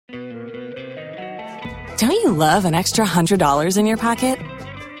Don't you love an extra $100 in your pocket?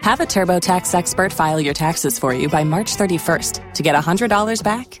 Have a TurboTax expert file your taxes for you by March 31st to get $100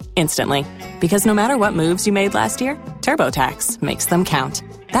 back instantly. Because no matter what moves you made last year, TurboTax makes them count.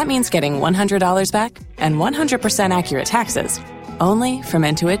 That means getting $100 back and 100% accurate taxes, only from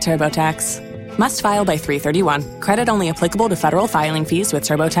Intuit TurboTax. Must file by 3/31. Credit only applicable to federal filing fees with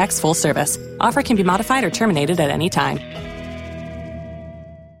TurboTax full service. Offer can be modified or terminated at any time.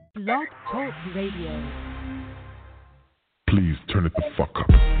 Blog Talk Radio. Please turn it the fuck up.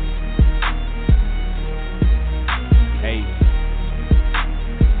 Hey.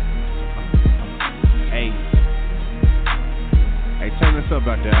 Hey. Hey, turn this up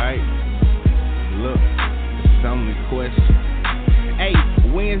out there, alright? Look, it's only question. Hey,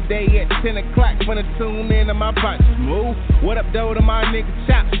 Wednesday at 10 o'clock, finna tune in to my pot Smooth. What up, though, to my nigga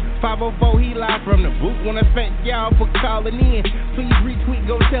Cchopz? 504, he live from the booth. Wanna thank y'all for calling in. Please retweet,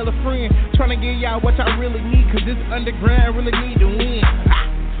 go tell a friend. Tryna give y'all what y'all really need, cause this underground really need to win.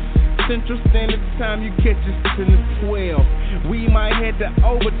 Central Standard Time, you catch us to the 12. We might head to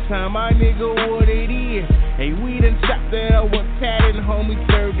overtime, my nigga, what it is. Hey, we done chopped the L with tatted, homie,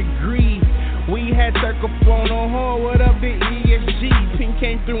 3rd degree. We had circle phone on horn, what up, the ESG? Pink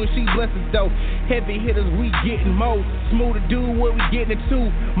came through and she blessed us, though. Heavy hitters, we getting more. Smooththadude, what we getting it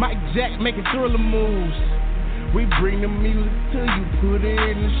to? Mike Jack making thriller moves. We bring the music to you, put it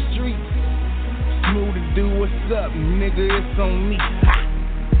in the streets. Smooththadude, what's up, nigga? It's on me. Ha!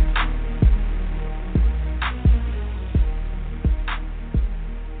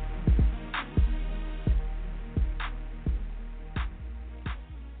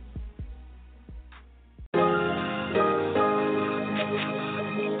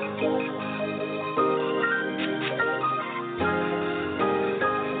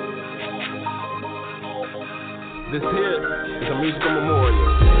 This here is a musical memorial,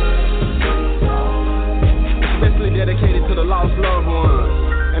 especially dedicated to the lost loved ones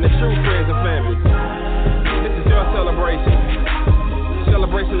and the true friends and family. This is your celebration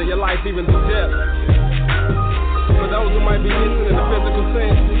of your life even through death. For those who might be missing in the physical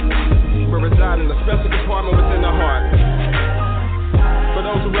sense, we reside in a special compartment within the heart. For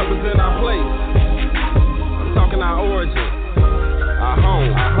those who represent our place, I'm talking our origin, our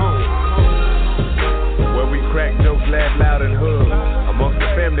home. Where we crack jokes, laugh loud and hug. Amongst the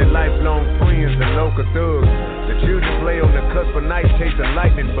family, lifelong friends and local thugs. The children play on the cusp of night, chasing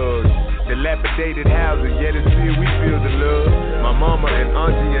lightning bugs. Dilapidated houses, yet it's still we feel the love. My mama and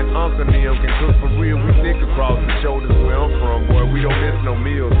auntie and uncle them can cook for real. We thick across the shoulders where I'm from, boy, we don't miss no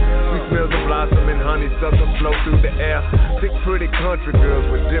meals. Sweet smells of blossom and honeysuckle flow through the air. Thick pretty country girls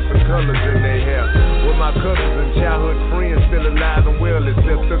with different colors in their hair. With my cousins and childhood friends still alive and well,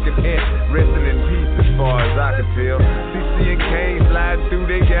 except Took and Ant, resting in peace as far as I can tell. CC and Kane sliding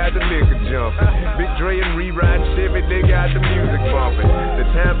through, they got the liquor jumping. Big Dre and Rewrite Chevy, they got the music bumping. The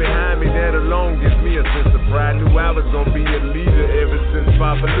time behind me, that alone gives me a sense of pride. Knew I was gonna be a leader ever since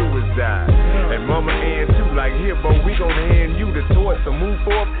Papa Lewis died. And Mama Ann too, like here, but we gonna hand you the torch. So move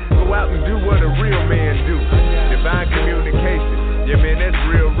forth, go out and do what a real man do. Divine communication, yeah man, that's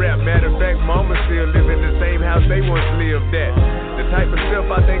real rap. Matter of fact, Mama still live in the same house they once lived at. The type of stuff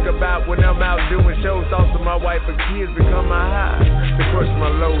I think about when I'm out doing shows. Thoughts of my wife and kids become my high to crush my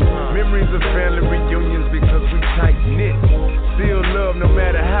lows. Memories of family reunions because we tight knit. Still love no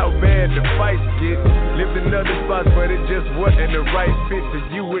matter how bad the fights get. Lived in other spots but it just wasn't the right fit. To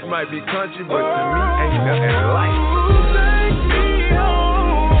you it might be country, but to me ain't nothing like it. Take me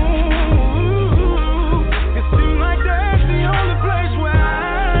home. It seems like that's the only place where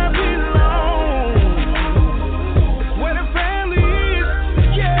I belong. It's where the family is.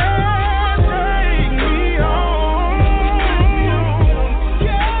 Yeah, take me home.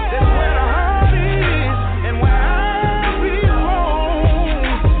 Yeah, that's where the heart is and where I belong.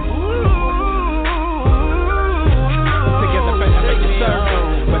 Together, make it serve.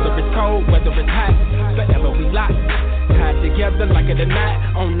 Whether it's cold, whether it's hot, forever we lock. Tied together like it or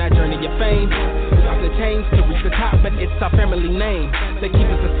not, on that journey of fame. We have to change to reach the top, but it's our family name. They keep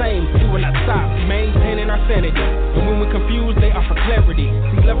us the same, we will not stop, maintaining our sanity. And when we're confused, they offer clarity.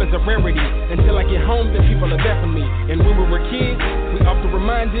 See, love is a rarity. Until I get home, then people are there for me. And when we were kids, we often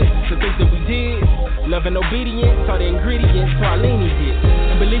reminded the things that we did. Love and obedience are the ingredients to our leniency.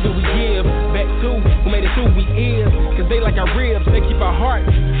 And believe it, we give back to who made it who we is. Cause they like our ribs, they keep our heart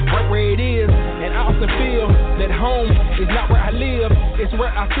right where it is. And I often feel that home is not where I live, it's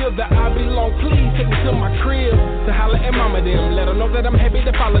where I feel that I belong. Please take me to my crib to holler at mama them. Let her know that I'm happy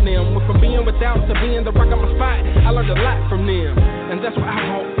to follow them. Went from being without to being the rock on my spot. I learned a lot from them. And that's why I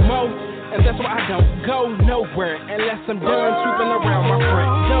want more. And that's why I don't go nowhere unless I'm done sweeping around my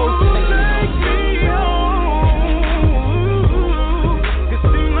front door. Take me home.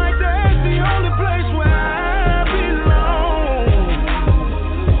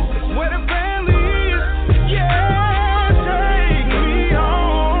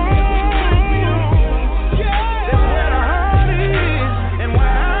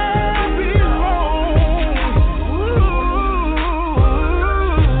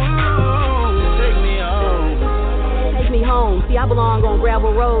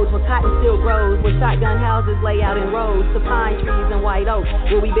 gravel roads where cotton still grows, where shotgun houses lay out in rows, to pine trees and white oaks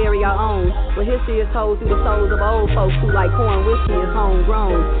where we bury our own, where history is told through the souls of old folks who like corn whiskey is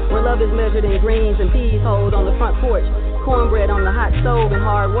homegrown, where love is measured in greens and peas hold on the front porch, cornbread on the hot stove and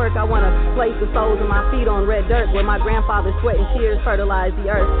hard work. I want to place the soles of my feet on red dirt where my grandfather's sweat and tears fertilized the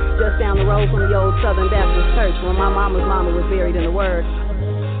earth, just down the road from the old Southern Baptist church where my mama's mama was buried in the Word.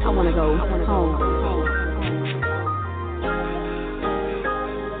 I want to go home.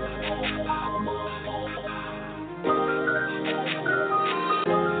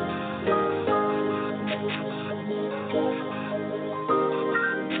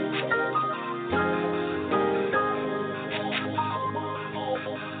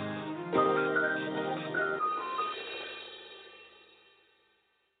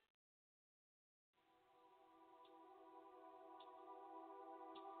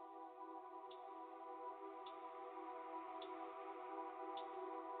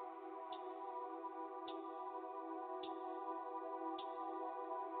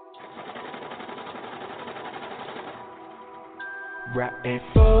 Rapping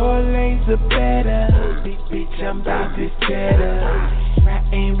 4 lanes of better, bitch, I'm about this cheddar.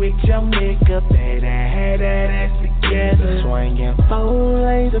 Rapping with your nigga, better have that ass together. Swinging 4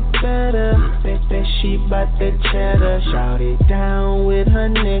 lanes of better, bet she bout that cheddar. Shout it down with her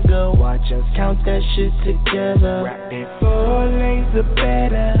nigga, watch us count that shit together. Rapping 4 lanes of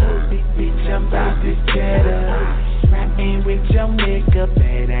better, bitch, I'm about this cheddar. Rapping with your nigga,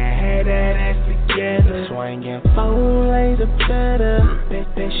 better have that ass together. Swinging 4 lanes of better,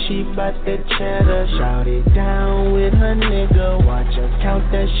 bet she bout that cheddar. Shout it down with her nigga, watch us count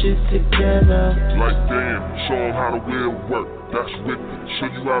that shit together. Like damn, show 'em how the real work, that's wicked.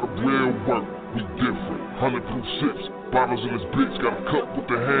 Show you how the real work, we different. 100 proof sips, bottles in this bitch, got a cup with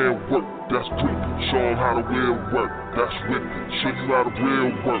the hand work, that's cricket. Show 'em how the real work, that's wicked. Show you how the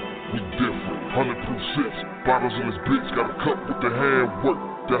real work, we different. 100 proof sips, bottles in this bitch, got a cup with the hand work,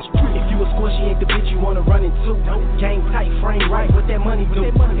 that's cricket. If you a squishy, ain't the bitch you wanna run into. Game tight, frame right, what that money do?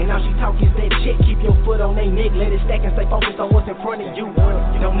 And all she talk is that shit, keep your foot on they neck, let it stack and stay focused on what's in front of you.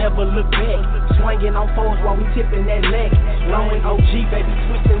 Don't never look back, swinging on fours while we tipping that leg. Blowing OG, baby,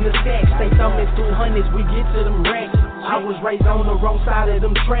 twisting the stack, stay thumbing through hundreds, we get to them racks. I was raised on the wrong side of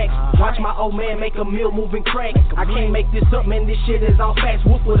them tracks. Watch my old man make a meal moving crack. I can't make this up, man, this shit is all facts.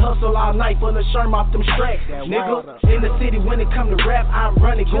 Wolf would hustle all night, full of sherm off them stracks. Nigga, in the city when it come to rap, I'm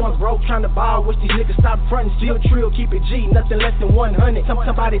running. Going broke, trying to ball, wish these niggas stop frontin'. Still trill, keep it G, nothing less than 100.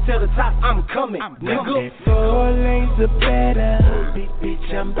 Somebody tell the top, I'm coming, nigga. 4 lanes of better,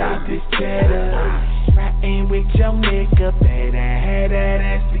 bitch, I'm about this cheddar. Rapping with your nigga, better have that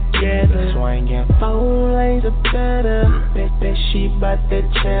ass together. Swinging 4 lanes of better, bet she bout that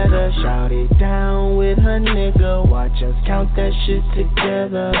cheddar. Shout it down with her nigga, watch us count that shit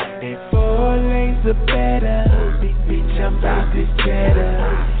together. And 4 lanes of better, bitch, I'm about this cheddar.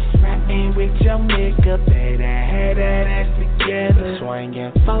 Rapping with your nigga, better have that ass together.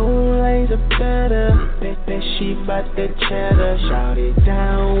 Swinging 4 lanes of better, bet she bout that cheddar. Shout it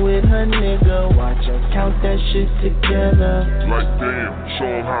down with her nigga, watch us count that shit together. Like damn, show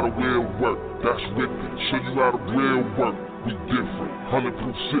 'em how the real work, that's wicked. Show you how the real work, we different. 100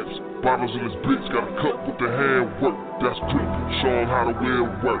 proof sips, bottles in this bitch, got a cup with the hand work, that's cricket. Show 'em how the real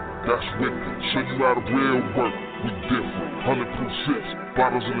work, that's wicked. Show you how the real work, we different. 100 proof sips,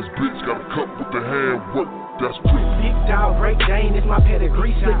 bottles in this bitch, got a cup with the hand work, that's cricket. Big dog, Great Dane is my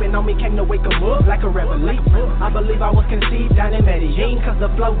pedigree. Slipping on me, came to wake 'em up like a reveille. I believe I was conceived down in Medellin, cause the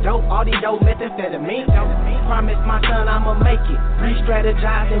flow dope, all the dope methamphetamine. Promised my son I'ma make it.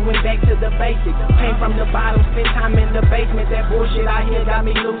 Re-strategized and went back to the basics. Came from the bottom, spent time in the basement. That bullshit I hear got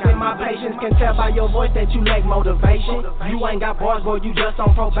me losing my patience. Can tell by your voice that you lack motivation. You ain't got bars, boy, you just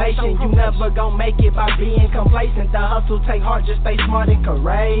on probation. You never gon' make it by being complacent. The hustle take heart, just stay smart and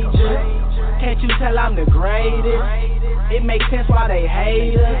courageous. Can't you tell I'm the greatest? It makes sense why they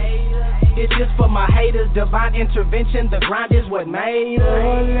hate us. It's just for my haters, divine intervention, the grind is what made us.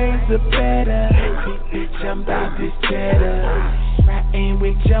 4 lanes of better, bitch, I'm about this cheddar. Rapping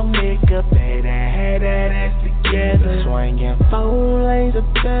with your nigga, better have that ass together. Swinging 4 lanes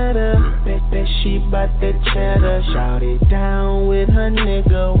of better, bet she bout that cheddar. Shout it down with her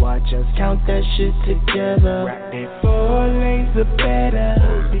nigga, watch us count that shit together. Rapping 4 lanes of better,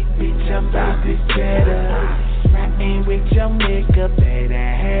 bitch, I'm about this cheddar. Rapping with your nigga, better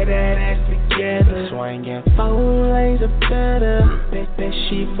have that ass together. Swinging 4 lanes of better, bet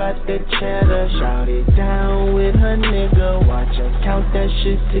she bout that cheddar. Shout it down with her nigga, watch us count that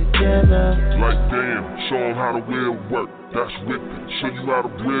shit together. Like damn, show 'em how the real work, that's wicked. Show you how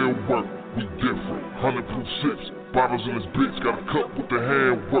the real work, we different. 100 proof sips, Bottles in his bitch, got a cup with the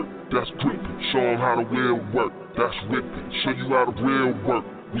hand work. That's gripping. Show him how the real work. That's ripping. Show you how the real work.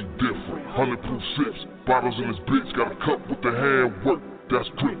 We different. 100 proof sips. Bottles in his bitch, got a cup with the hand work. That's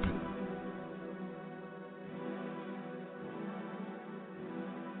gripping.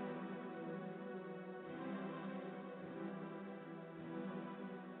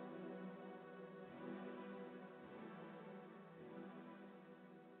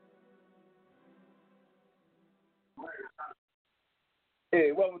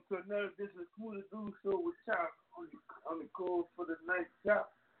 Hey, welcome to another edition of Smooththadude show with Cchopz on the call for the night, Cchopz.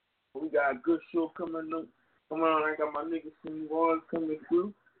 We got a good show coming up. Come on, I got my niggas from New Orleans coming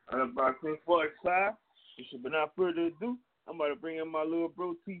through. About 10:45. But without further ado, I'm about to bring in my little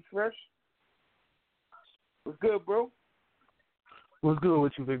bro T Fresh. What's good, bro? What's good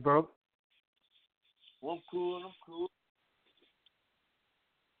with you, big bro? Well, I'm cool.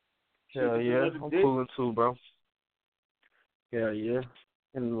 Hell yeah, I'm coolin' too, bro. Hell yeah.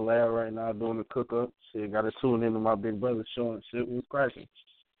 In the lab right now doing the cook-up. Shit, got to tune into my big brother show and shit was cracking.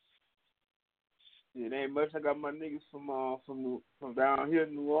 Yeah, it ain't much. I got my niggas from down here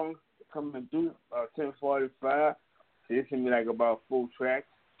in New Orleans coming through about 10:45. They sent me like about 4 tracks.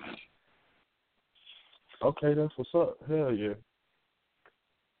 Okay, that's what's up. Hell yeah.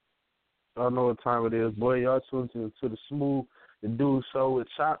 Y'all know what time it is, boy. Y'all tuned into the Smooththadude show with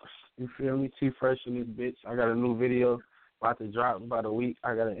Cchopz. You feel me? T Fresh in this bitch. I got a new video about to drop in about a week.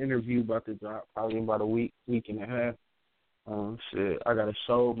 I got an interview about to drop probably in about a week and a half. I got a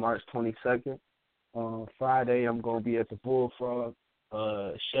show March 22nd. Friday, I'm going to be at the Bullfrog.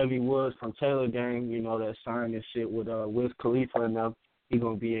 Chevy Woods from Taylor Gang, you know, that signed and shit with Wiz Khalifa and them. He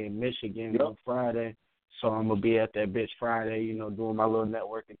going to be in Michigan on Friday. So I'm going to be at that bitch Friday, you know, doing my little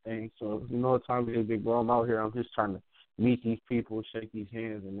networking thing. So, you know what time it is, big bro. I'm out here. I'm just trying to meet these people, shake these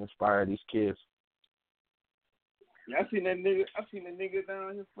hands, and inspire these kids. Yeah, I seen that nigga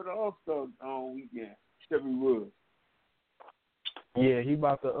down here for the All-Star weekend, Chevy Woods. Yeah, he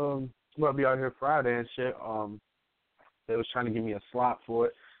about to be out here Friday and shit. They was trying to give me a slot for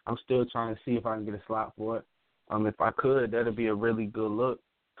it. I'm still trying to see if I can get a slot for it. If I could, that'd be a really good look.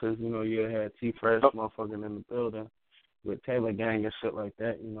 Cause you know you had T Fresh motherfucking in the building with Taylor Gang and shit like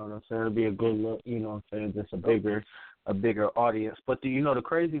that. You know what I'm saying? It'd be a good look. You know what I'm saying? Just a bigger audience. But the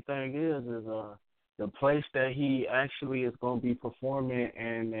crazy thing is the place that he actually is going to be performing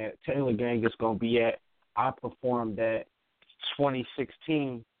and that Taylor Gang is going to be at, I performed at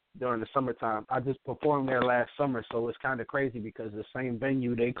 2016 during the summertime. I just performed there last summer, so it's kind of crazy because the same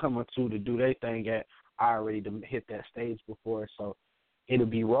venue they coming to do their thing at, I already hit that stage before, so it'll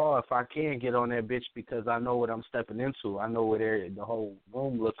be raw if I can get on that bitch because I know what I'm stepping into. I know what the whole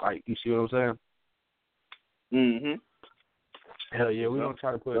room looks like. You see what I'm saying? Mm-hmm. Hell yeah, we're going to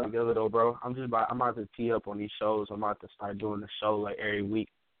try to put it together, though, bro. I'm about to tee up on these shows. I'm about to start doing the show, like, every week.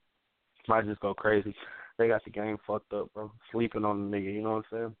 Might just go crazy. They got the game fucked up, bro. Sleeping on the nigga, you know what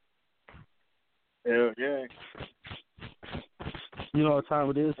I'm Hell saying? yeah. You know what time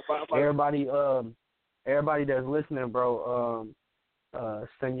it is? Everybody that's listening, bro,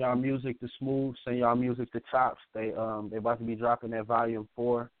 send y'all music to Smooth, send y'all music to Cchopz. They about to be dropping that volume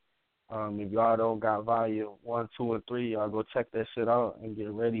 4. If y'all don't got volume 1, 2, and 3, y'all go check that shit out and get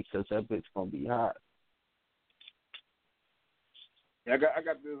ready because that bitch gonna be hot. Yeah, I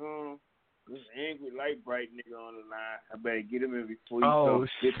got this angry light bright nigga on the line. I better get him in before you Oh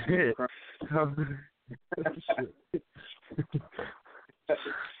shit!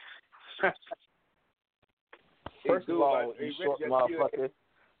 First of all, you short motherfucker.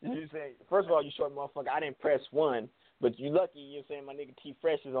 First of all, you short motherfucker. I didn't press 1. But you lucky, you know what I'm saying, my nigga T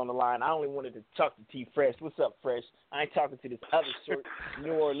Fresh is on the line. I only wanted to talk to T Fresh. What's up, Fresh? I ain't talking to this other short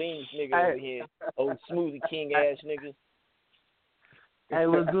New Orleans nigga over here. Old Smoothie King ass nigga. Hey,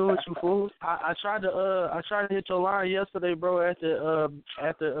 what's good with you, fools? I tried to hit your line yesterday, bro, at the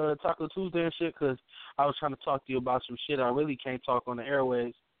Taco Tuesday and shit, because I was trying to talk to you about some shit I really can't talk on the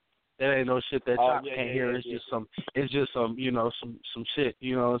airwaves. That ain't no shit that Cchopz can't hear. It's just some, you know, some shit.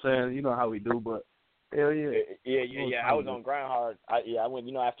 You know what I'm saying? You know how we do, but. Hell yeah. Yeah. I was on grind hard. I went,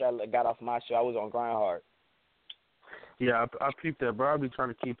 you know, after I got off my show, I was on grind hard. Yeah, I peeped that, bro. I be trying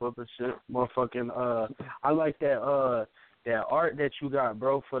to keep up and shit. Motherfucking, I like that art that you got,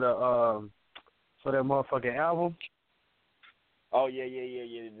 bro, for that motherfucking album. Oh yeah.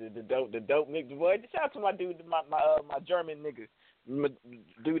 The dope nigga. Boy, shout out to my dude, my German nigga,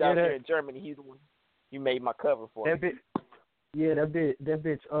 dude out there in Germany. He's the one. He made my cover for me. Yeah, that bitch.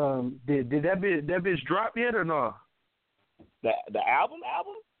 Did that bitch drop yet or no? The album?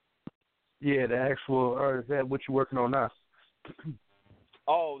 Yeah, the actual. Or is that what you working on now?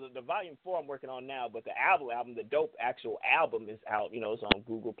 the volume 4 I'm working on now, but the album, the dope actual album is out. You know, it's on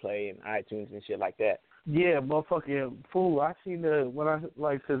Google Play and iTunes and shit like that. Yeah, motherfucking fool. I seen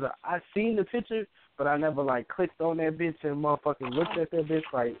cause I seen the picture, but I never clicked on that bitch and motherfucking looked at that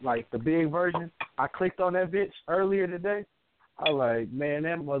bitch like the big version. I clicked on that bitch earlier today. I man,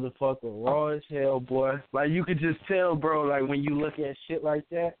 that motherfucker raw as hell, boy. You could just tell, bro. When you look at shit like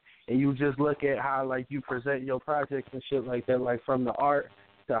that, and you just look at how you present your projects and shit like that, from the art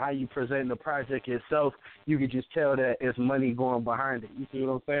to how you present the project itself, you could just tell that it's money going behind it. You see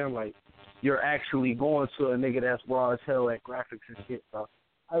what I'm saying? You're actually going to a nigga that's raw as hell at graphics and shit. So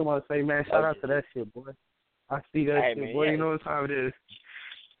I want to say, man, shout out to that shit, boy. I see that shit, man, boy. Yeah. You know what time it is.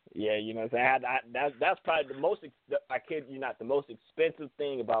 Yeah, you know what I'm saying? That's probably the most, I kid you not, the most expensive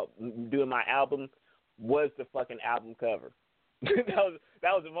thing about doing my album was the fucking album cover. that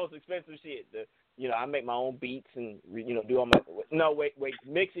was the most expensive shit. I make my own beats and, do all my, no, wait,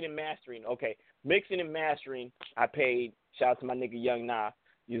 mixing and mastering. Okay, mixing and mastering, I paid, shout out to my nigga Young Nah.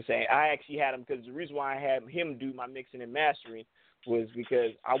 You know what I'm saying? I actually had him, because the reason why I had him do my mixing and mastering was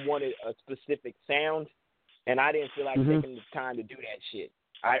because I wanted a specific sound, and I didn't feel like taking the time to do that shit.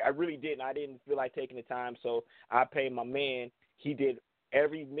 I really didn't. I didn't feel like taking the time, so I paid my man. He did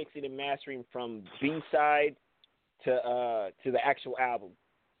every mixing and mastering from B-side to the actual album.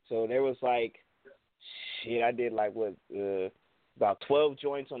 So there was I did about 12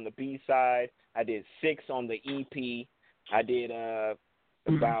 joints on the B-side. I did 6 on the EP. I did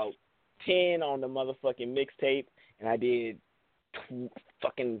about 10 on the motherfucking mixtape, and I did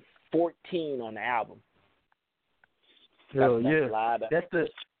fucking 14 on the album. Hell yeah, that's the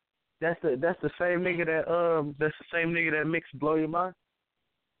same nigga that mixed Blow Your Mind.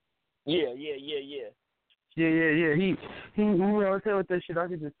 Yeah. He was telling with that shit. I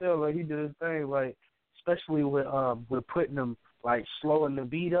could just tell he did his thing, especially with putting them slowing the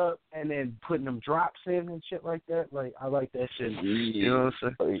beat up and then putting them drops in and shit like that. I like that shit. Yeah. You know what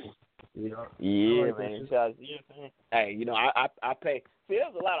I'm saying? Yeah, man. Hey, I pay. See,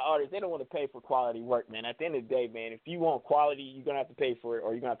 there's a lot of artists, they don't want to pay for quality work, man. At the end of the day, man, if you want quality, you're going to have to pay for it,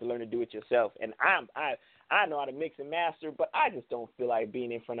 or you're going to have to learn to do it yourself. And I know how to mix and master, but I just don't feel like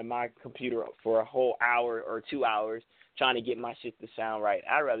being in front of my computer for a whole hour or 2 hours trying to get my shit to sound right.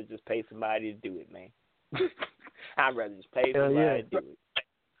 I'd rather just pay somebody to do it, man. I'd rather just pay somebody to do it.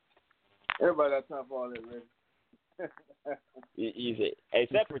 Everybody got time for all that, man.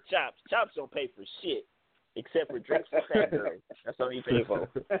 Except for Cchopz. Cchopz don't pay for shit except for drinks and February. That's all he pay for.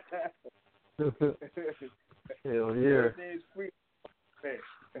 Hell yeah. Everything's free.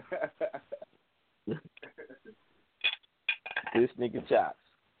 This nigga Cchopz.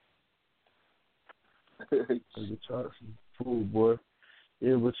 Nigga Cchopz, fool, boy.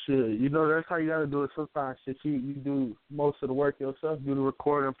 Yeah, but shit, that's how you gotta do it sometimes. Shit, you do most of the work yourself, do the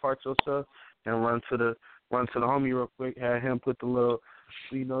recording part yourself, and run to the homie real quick, have him put the little,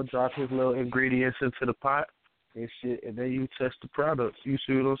 drop his little ingredients into the pot and shit, and then you test the product. You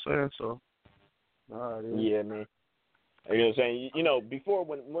see what I'm saying? So, yeah, man. You know what I'm saying? Before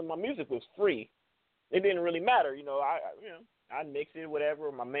when my music was free, it didn't really matter. I mix it,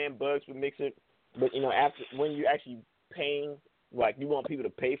 whatever. My man Bugs would mix it, but after when you actually paying, you want people to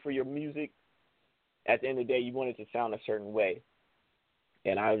pay for your music, at the end of the day, you want it to sound a certain way.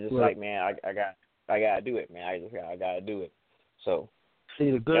 And I was just man, I gotta do it, man. I gotta do it. So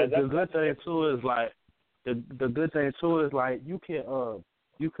see, the good thing too is the good thing too is you could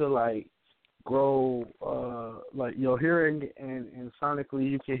grow your hearing and sonically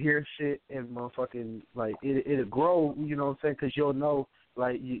you can hear shit and motherfucking it'll grow. You know what I'm saying? Because you'll know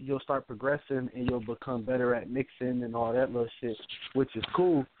you'll start progressing and you'll become better at mixing and all that little shit, which is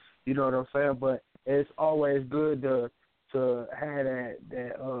cool. You know what I'm saying? But it's always good to have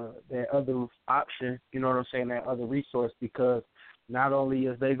that other option, you know what I'm saying, that other resource, because not only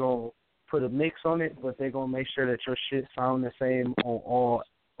is they gonna put a mix on it, but they're gonna make sure that your shit sound the same on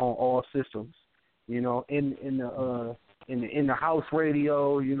all systems. In the house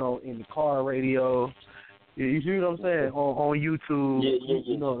radio, in the car radio. You see what I'm saying? On YouTube. Yeah.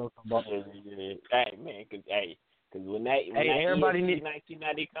 You know what I'm talking about. Yeah. Hey man, cause when that everybody ESP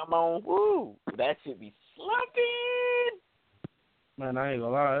 1990 come on, woo, that should be slumping. Man, I ain't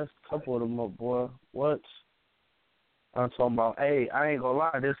gonna lie, there's a couple of them up, boy. What? I'm talking about. Hey, I ain't gonna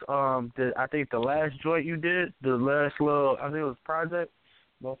lie. This I think the last joint you did, the last little, I think it was project,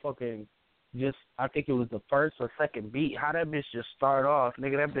 motherfucking. I think it was the first or second beat. How that bitch just started off,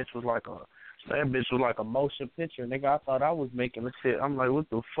 nigga. That bitch was like a That bitch was like a motion picture, nigga. I thought I was making the shit. I'm like, what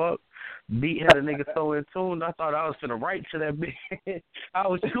the fuck? Beat had a nigga so in tune. I thought I was finna write to that bitch. I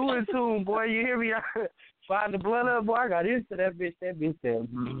was too in tune, boy. You hear me? I find the blood up, boy. I got into that bitch. That bitch said,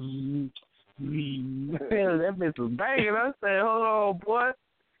 that bitch was banging. I said, hold on, boy.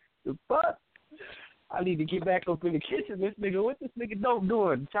 The fuck? I need to get back up in the kitchen. This nigga, what this nigga dope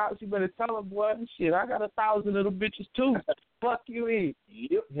doing? Cchopz, you better tell him, boy. Shit, I got 1,000 of them bitches too. Fuck you, in.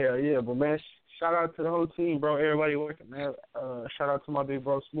 Yep. Hell yeah, but man, shout out to the whole team, bro. Everybody working, man. Shout out to my big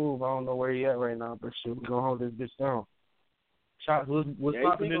bro Smooth. I don't know where he at right now, but shit, we gonna hold this bitch down. Cchopz, what's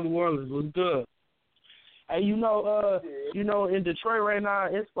popping in New Orleans? What's good? Hey, you know, in Detroit right now,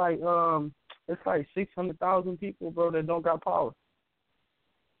 it's like 600,000 people, bro, that don't got power.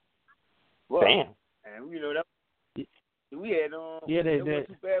 Well, damn. And you know that we had it wasn't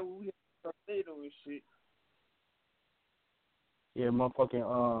too bad when we had tornado and shit. Yeah,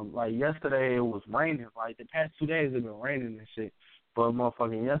 motherfucking like yesterday it was raining. Like the past 2 days it been raining and shit. But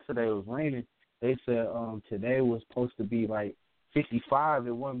motherfucking yesterday it was raining. They said today was supposed to be like 55.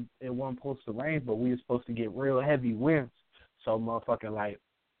 It wasn't supposed to rain, but we were supposed to get real heavy winds. So motherfucking like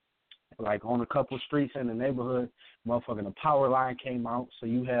on a couple streets in the neighborhood, motherfucking the power line came out, so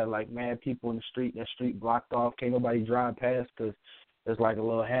you had like mad people in the street. That street blocked off, can't nobody drive past because there's like a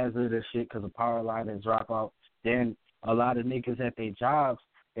little hazard and shit because the power line didn't drop out. Then a lot of niggas at their jobs,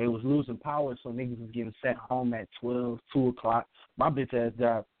 they was losing power, so niggas was getting sent home at 12, 2 o'clock. My bitch ass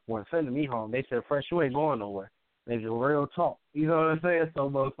job wasn't sending me home. They said, Fresh, you ain't going nowhere. They just real talk. You know what I'm saying? So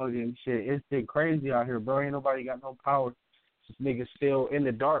motherfucking shit, it's been crazy out here, bro. Ain't nobody got no power. Niggas still in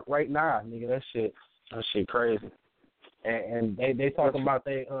the dark right now, nigga. That shit crazy. And they talking about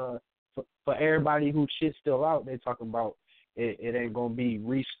for everybody who shit's still out, they talking about it ain't gonna be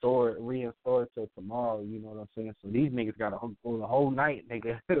reinstored till tomorrow. You know what I'm saying? So these niggas got to go the whole night,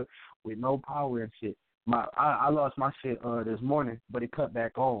 nigga, with no power and shit. I lost my shit this morning, but it cut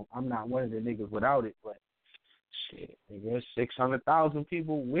back on. I'm not one of the niggas without it, but shit, nigga, 600,000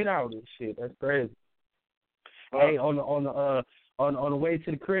 people without it. Shit, that's crazy. Hey, on the way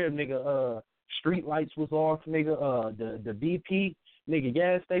to the crib, nigga, street lights was off, nigga. The BP, nigga,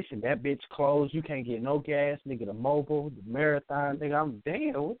 gas station, that bitch closed. You can't get no gas, nigga. The Mobile, the Marathon, nigga. I'm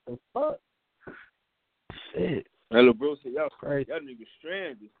damn. What the fuck? Shit. Hello, bro. So y'all crazy. Y'all niggas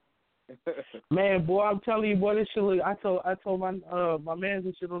stranded. Man, boy, I'm telling you, boy, this shit look. I told my man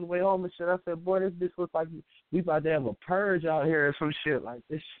and shit on the way home and shit. I said, boy, this bitch looks like we about to have a purge out here or some shit. Like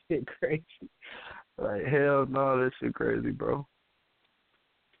this shit crazy. Like, hell no, that shit crazy, bro.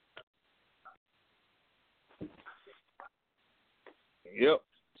 Yep.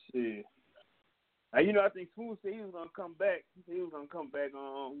 Shit. Now, you know, I think Smooth said he was going to come back. He said he was going to come back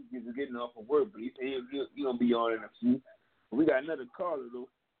on. He was getting off of work, but he said he's going to be on in a few. We got another caller, though.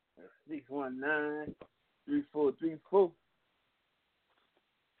 619-3434.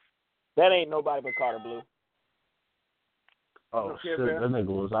 That ain't nobody but Carter Blue. Oh, shit, that nigga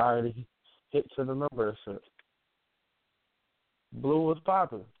was already hit to the number, shit. Blue was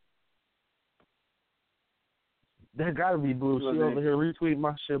popping. That gotta be Blue. She over here retweeting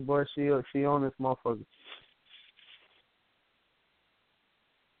my shit, boy. She on this motherfucker.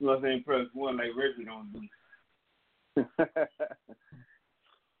 You know what I'm saying? Press 1 like Reggie don't do.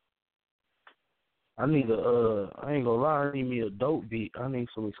 I need I ain't gonna lie, I need me a dope beat. I need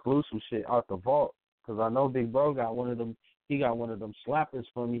some exclusive shit out the vault. Cause I know Big Bro got one of them. He got one of them slappers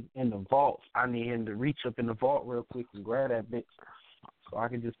for me in the vault. I need him to reach up in the vault real quick and grab that bitch, so I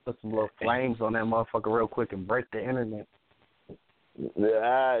can just put some little flames on that motherfucker real quick and break the internet.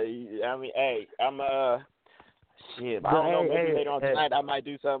 I mean, hey, I'm shit. I don't know. Maybe later on tonight I might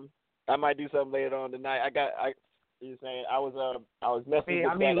do something. I might do something later on tonight. You saying I was messing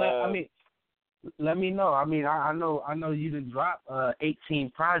with that. Let me know. I mean, I know you done dropped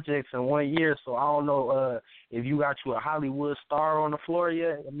 18 projects in 1 year, so I don't know if you got you a Hollywood star on the floor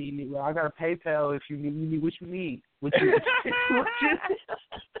yet. I mean, I got a PayPal if you need what you need. What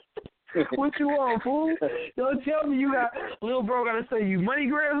you want, fool? Don't tell me you got little bro got to say you money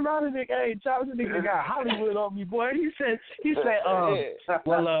grabs out of nigga. Hey, Cchopz, the nigga got Hollywood on me, boy. He said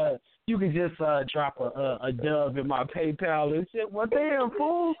well you can just drop a dub in my PayPal and shit. Well, damn,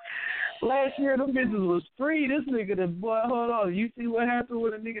 fool. Last year, them bitches was free. This nigga, boy, hold on. You see what happened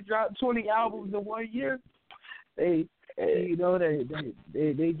when a nigga dropped 20 albums in 1 year? They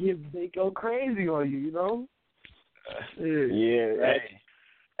go crazy on you, you know? Yeah.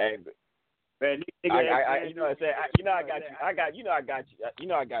 Hey. Man, I got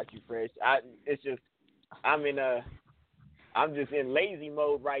you, Fresh. I'm just in lazy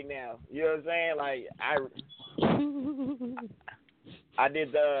mode right now. You know what I'm saying? Like I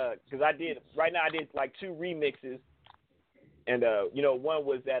did right now I did like 2 remixes, and one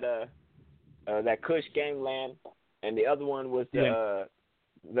was that Kush Gangland, and the other one was the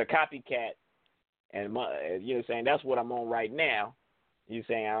Copycat, and saying that's what I'm on right now. You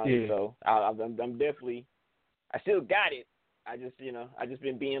saying so I'm definitely I still got it. I just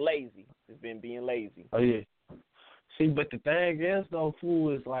been being lazy. Oh yeah. See, but the thing is though,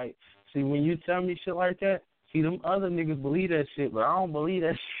 fool, is like, see, when you tell me shit like that, see, them other niggas believe that shit, but I don't believe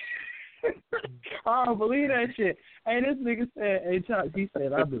that shit. I don't believe that shit. Hey, this nigga said, hey, Cchopz, he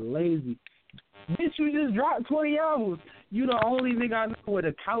said, I've been lazy. Bitch, you just dropped 20 albums. You the only nigga I know with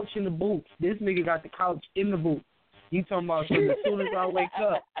a couch in the booth. This nigga got the couch in the booth. He talking about, as soon as I wake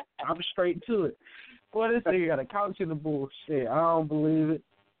up, I'm straight to it. Boy, this nigga got a couch in the booth. Shit, I don't believe it.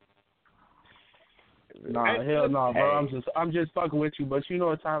 Nah, hell no, bro. I'm just fucking with you, but you know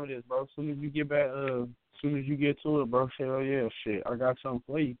what time it is, bro. As soon as you get back, soon as you get to it, bro, hell yeah, shit. I got something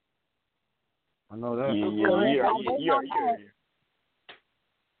for you. I know that. Yeah.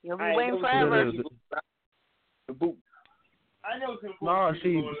 You'll be waiting forever. The boot. I know some no,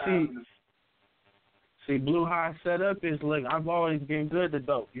 see, Blue High setup is, look, I've always been good to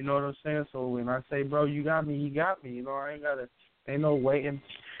dope. You know what I'm saying? So when I say, bro, you got me, you got me. You know, ain't no waiting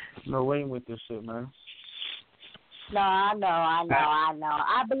with this shit, man. No, I know.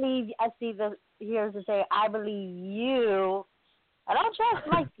 I believe, here's the thing, I believe you. I don't trust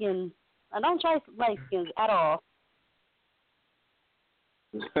light skins. At all.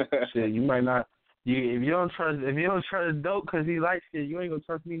 Shit, you might not. If you don't trust dope because he light skin, you ain't gonna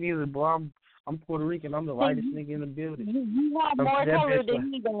trust me neither, boy. I'm Puerto Rican. I'm the lightest nigga in the building. You have more color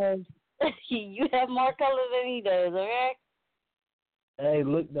than he does. You have more color than he does, all right? Hey,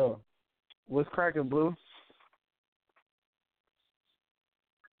 look though, what's cracking, Blue?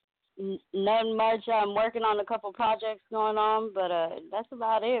 Nothing much. I'm working on a couple projects going on, but that's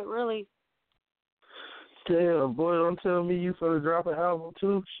about it, really. Damn, boy, don't tell me you finna drop an album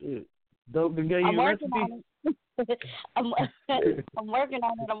too. Shit, dope to get you a recipe. I'm working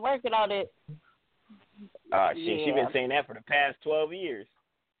on it. Shit, she been saying that for the past 12 years.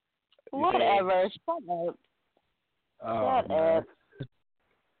 Whatever. Shut up. Shut up.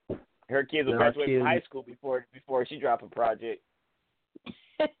 Her kids will graduate from high school before she drop a project.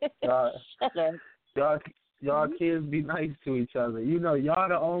 Shut up. Y'all kids be nice to each other. You know, y'all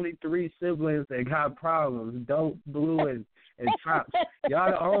the only 3 siblings that got problems. Dope, Blue, and Cchopz.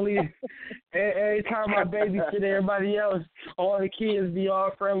 Y'all the only. Every time I babysit everybody else, all the kids be all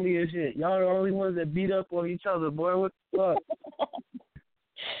friendly and shit. Y'all the only ones that beat up on each other, boy. What the fuck?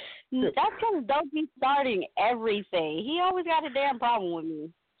 That's because Dope be starting everything. He always got a damn problem with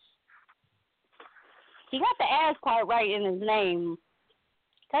me. He got the ass part right in his name.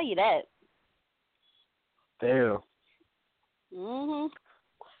 Tell you that. Damn.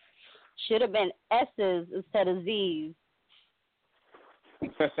 Should have been S's instead of Z's.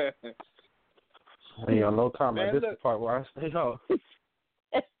 Hey, no comment. This is the part where I stay off.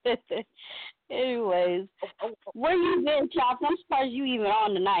 Anyways, where you been, Cchopz? I'm surprised you even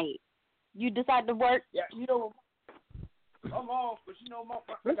on tonight. You decide to work? Yeah, you know, I'm off, but you know,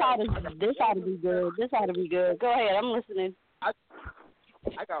 this ought to be good. This ought to be good. Go ahead, I'm listening. I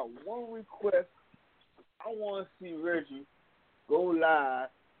got one request. I want to see Reggie go live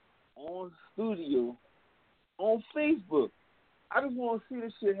on studio on Facebook. I just want to see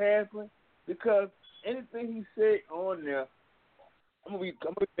this shit happen because anything he said on there, I'm gonna be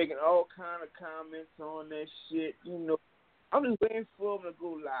making all kind of comments on that shit. You know, I'm just waiting for him to go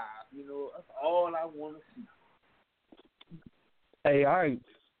live. You know, that's all I want to see. Hey, I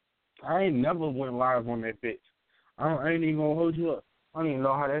ain't never went live on that bitch. I ain't even gonna hold you up. I don't even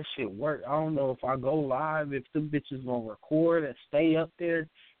know how that shit work. I don't know if I go live, if them bitches gonna record and stay up there.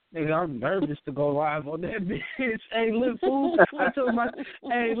 Nigga, I'm nervous to go live on that bitch. Hey, look, fool. I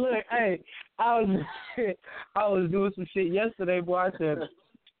was doing some shit yesterday, boy. I said,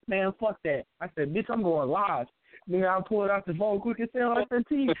 man, fuck that. I said, bitch, I'm going live. Nigga, I pulled out the phone quick and said, like, what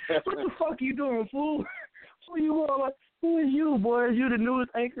the fuck you doing, fool? Who is you, boy? Is you the news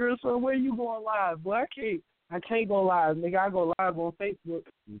anchor or something? Where you going live, boy? I can't go live, nigga. I go live on Facebook.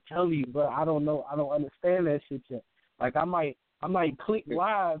 I'm telling you, but I don't know. I don't understand that shit yet. Like, I might click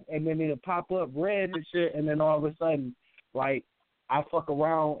live and then it'll pop up red and shit, and then all of a sudden, like, I fuck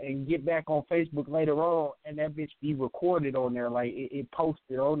around and get back on Facebook later on, and that bitch be recorded on there. Like, it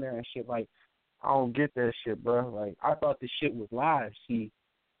posted on there and shit. Like, I don't get that shit, bro. Like, I thought this shit was live. See,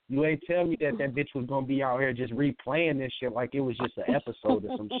 you ain't tell me that bitch was going to be out here just replaying this shit like it was just an episode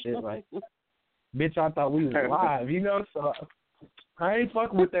or some shit. Like, bitch, I thought we was live, you know? So I ain't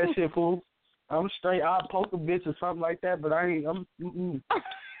fucking with that shit, fool. I'm straight. I'll poke a bitch or something like that, but I ain't.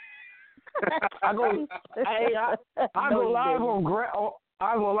 I go live on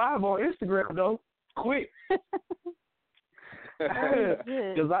I go live on Instagram though, quick.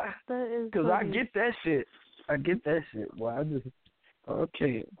 Cause I get that shit. I get that shit. Boy, I just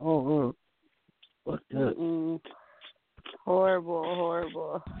okay. What's that?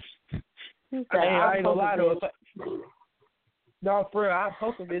 Horrible. I ain't gonna lie to you. No, for real, I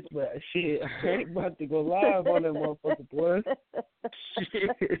post a bitch, but shit, I ain't about to go live on that motherfucker, boy.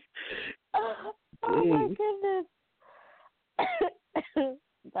 Shit. Oh my goodness.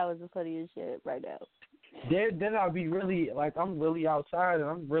 That was the funniest shit right now. Then I'll be really, like, I'm really outside and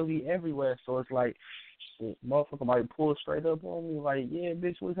I'm really everywhere, so it's like, motherfucker might pull straight up on me, like, yeah,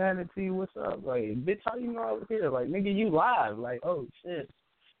 bitch, what's happening to you? What's up? Like, bitch, how you know I was here? Like, nigga, you live. Like, oh, shit.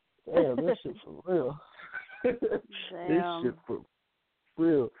 Damn, this shit for real. This shit for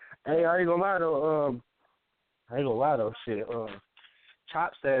real. Hey, I ain't gonna lie though, shit.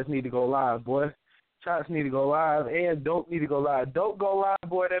 Cchopz ass need to go live, boy. Cchopz need to go live, and Dope need to go live. Dope go live,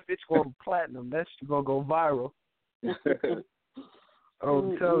 boy. That bitch going platinum. That shit gonna go viral.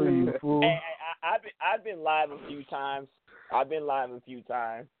 I'm telling you, fool. Hey, I've been live a few times.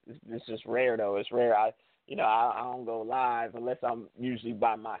 It's just rare though. It's rare. I don't go live unless I'm usually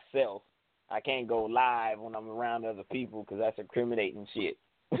by myself. I can't go live when I'm around other people because that's incriminating shit.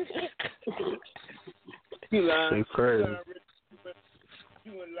 You lying? It's crazy.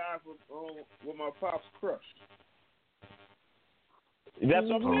 You went live with my pop's crush. That's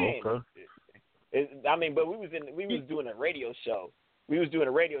what I'm saying. Okay. But we was doing a radio show. That's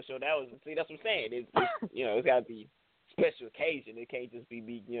what I'm saying. It's it's got to be special occasion. It can't just be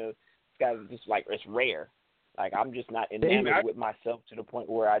it's got to just like it's rare. Like I'm just not enamored with myself to the point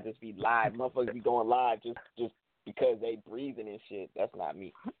where I just be live. Motherfuckers be going live just because they breathing and shit. That's not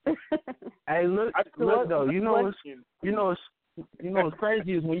me. Hey, look though. You know what's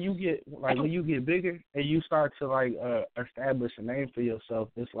crazy is when you get bigger and you start to like establish a name for yourself.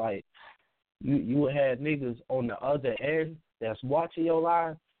 It's like you would have niggas on the other end that's watching your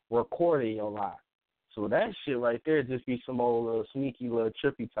live, recording your live. So that shit right there just be some old little sneaky little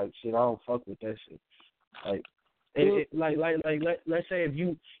trippy type shit. I don't fuck with that shit. Let's say if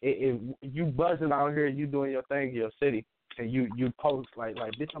you buzzing out here, you doing your thing in your city, and you post like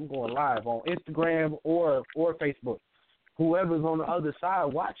bitch, I'm going live on Instagram or Facebook. Whoever's on the other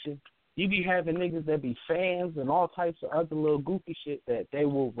side watching, you be having niggas that be fans and all types of other little goofy shit that they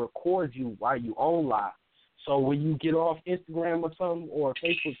will record you while you on live. So when you get off Instagram or something or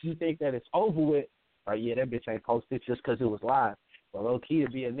Facebook, you think that it's over with. Like, yeah, that bitch ain't posted just because it was live. But low key, to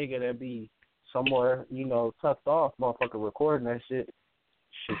be a nigga that be somewhere, tucked off, motherfucker, recording that shit.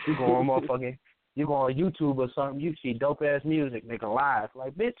 Shit, you go on YouTube or something, you see dope ass music, nigga, live.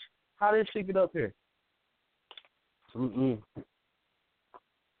 Like, bitch, how did she get up here? I'm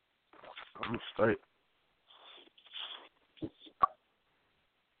straight.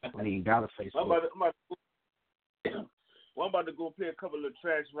 I mean, you gotta face I'm about to go play a couple of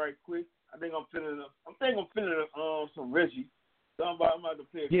tracks right quick. I think I'm feeling some Reggie. So I'm about to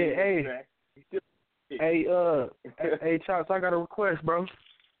play a track. Hey, Cchopz, I got a request, bro.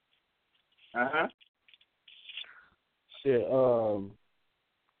 Shit,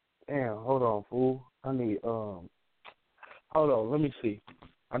 damn, hold on, fool. I need, hold on, let me see.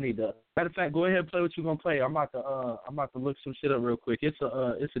 I need to, matter of fact, go ahead and play what you gonna play. I'm about to look some shit up real quick. It's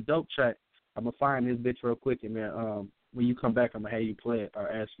a dope track. I'm gonna find this bitch real quick, and then, when you come back, I'm gonna have you play it, or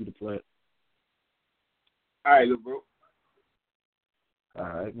ask you to play it. All right, look, bro. All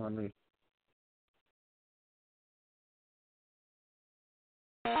right, my nigga.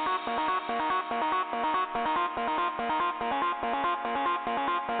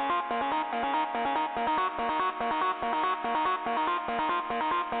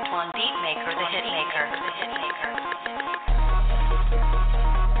 One beat maker, the hit maker.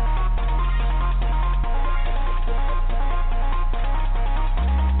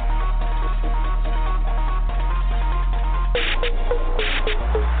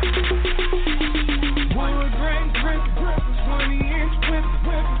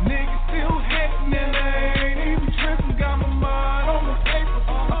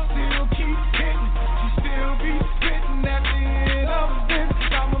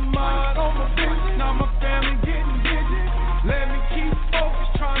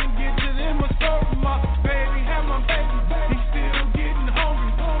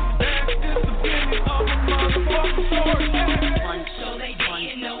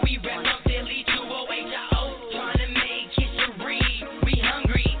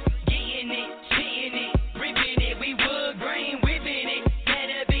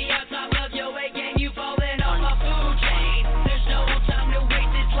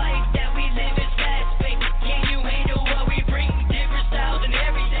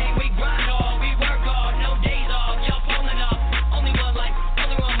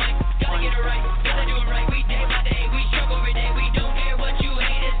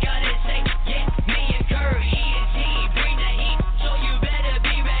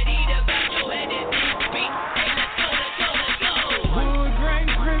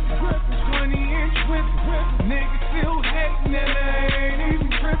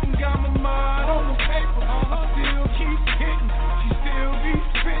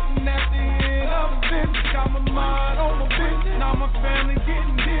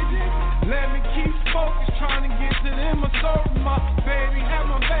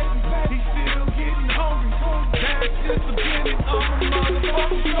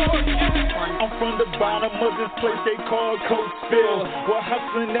 I'm from the bottom of this place they call Coatesville. We're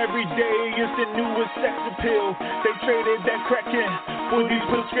hustling every day, it's the newest sex appeal. They traded that crack in for these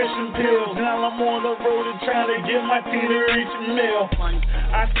prescription pills. Now I'm on the road and trying to get my team to reach a mill.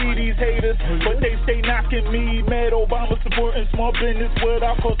 I see these haters, but they stay knocking me. Mad Obama supporting small business, what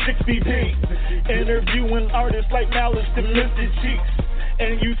I call 6BP. Interviewing artists like Malice to Mr. Cheeks.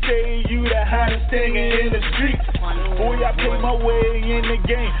 And you say you the hottest thing in the streets. Boy, I pay my way in the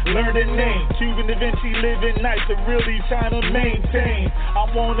game, learn the name. Cuban Da Vinci living nice, but really trying to maintain. I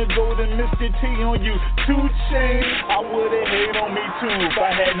wanna go to Mr. T on you, 2 Chainz. I would've hate on me too if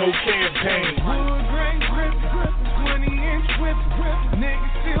I had no campaign. Wood grain grip, 20-inch whip,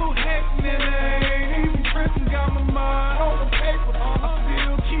 niggas still hating and I ain't even tripping. Got my mind on the paper, I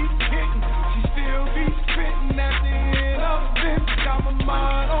still keep hitting. She still be spitting at the end of the bench. Got my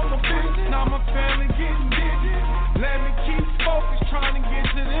mind on the business, now my family getting busy. Let me keep focused, trying to get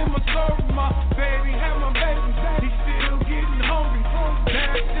to them. I serve my baby, have my baby. He still getting hungry.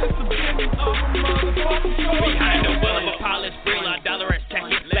 That's just the business of a motherfucking show. Behind the wheel of a polished grill, $1 a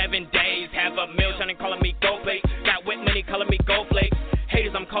second, 11 days. Have a meal trying to calling me gold plate. Got wet money calling me gold flakes.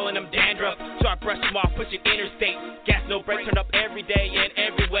 Haters, I'm calling them dandruff. So I brush them off, pushing interstate. Gas, no break, turn up every day and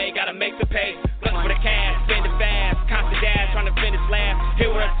every way. Gotta make the pay. Bless for the cash, spend it fast. Constant dash, trying to finish last. Hear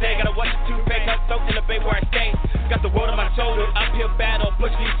what I say, gotta watch the toothpaste. I'm soaked in the bay where I stay. Got the world on my shoulder, uphill battle,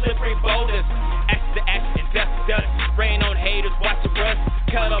 push these slippery boulders. Action to action, dust to dust. Rain on haters, watch the rust.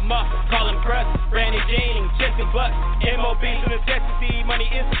 Cut them up, call them crust. Brandy Jean, chest and butt. MOB's a necessity, money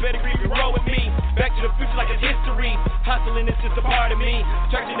is a pedigree. You roll with me, back to the future like it's history. Hustling is just a part of me.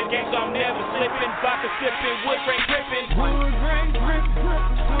 Churching the game so I'm never slipping. Vodka sipping, wood grain gripping. Wood grain grip,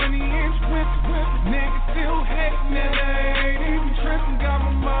 20-inch whip, niggas still hating and I ain't even tripping. Got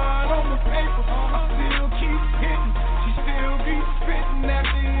my mind on the paper, I still keep hitting. She still be spitting at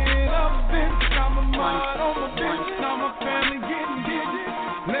the end of the bench. Got my mind on the bench, now my family getting dizzy.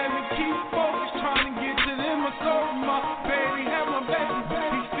 Let me keep focused, trying to get to them. I serve my baby, have my baby.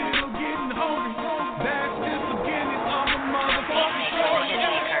 He still getting hungry. That's just the beginning of a motherfucking story.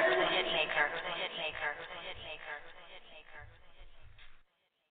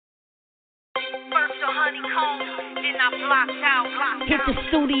 First the honeycomb, then I blocked out. Hit the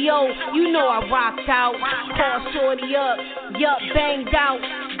studio, you know I rocked out. Call shorty up, yup, banged out.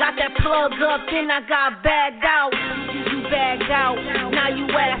 Got that plug up, then I got bagged out. You bagged out, now you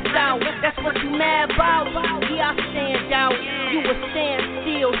assed out. That's what you mad about? Yeah, I stand out. You a stand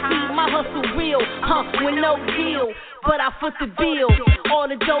still. See, my hustle real, with no deal. But I foot the bill. All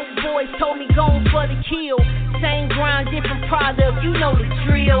the dope boys told me going for the kill. Same grind, different product, you know the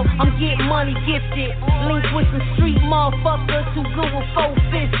drill. I'm getting money gifted. Linked with some street motherfuckers who good with 4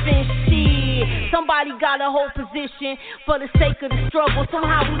 fists and shit. Somebody gotta hold position for the sake of the struggle.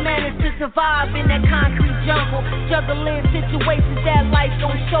 Somehow we managed to survive in that concrete jungle. Juggling situations that life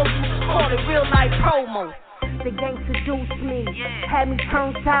don't show you. Call it real life promo. The gang seduced me, had me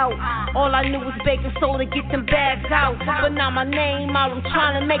turned out. All I knew was baking soda, get them bags out. But now my name out, I'm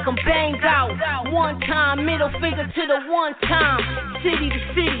trying to make them bang out. One time, middle finger to the one time. City to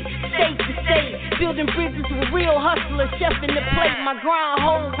city, state to state. Building bridges with real hustlers, chef in the plate. My grind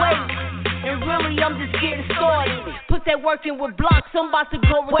whole way. And really, I'm just getting started. Put that work in with blocks, I'm about to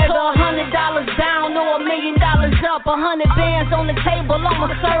go retarded. Whether $100 down or $1 million up, 100 bands on the table, I'ma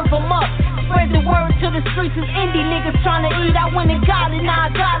serve them up. Spread the word to the streets, cause indie niggas trying to eat. I went and got it, now I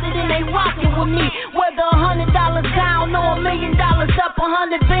got it, and they rockin' with me. Whether $100 down or $1 million up,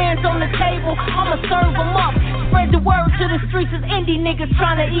 100 bands on the table, I'ma serve them up. Spread the word to the streets, cause indie niggas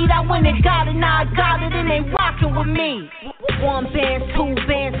trying to eat. I went and got it, now I got it, and they rockin' with me. 1 band, 2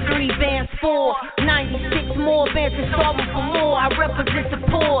 bands, 3 bands, 4, 96 more bands to struggle for more. I represent the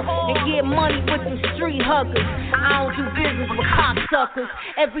poor and get money with them street huggers. I don't do business with cocksuckers.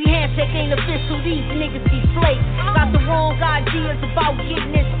 Every handshake ain't official, these niggas be flakes. Got the wrong ideas about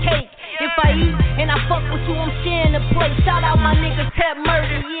getting this cake. If I eat and I fuck with you, I'm sharing the plate. Shout out my nigga Ted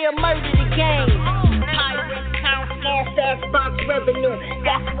Murder, yeah, murder the game. Pirates, count, cash, box revenue.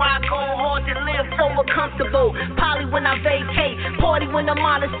 That's why I go hard to live so comfortable. Poly when I vacate, party when I'm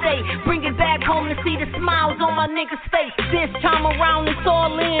out of state. Bring it back home to see the smiles on my nigga's face. This time around it's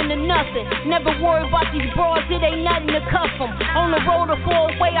all in to nothing. Never worry about these bras, it ain't nothing to cuff them. On the road or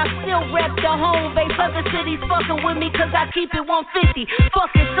 4-way, I still rep the home base. Other cities fucking with me cause I keep it 150.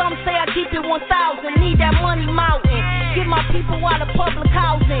 Fucking some say I keep it 1,000. Need that money mountain. Get my people out of public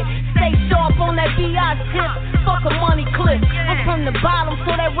housing. Stay sharp on that BI tip. Fuck a money clip. I'm from the bottom,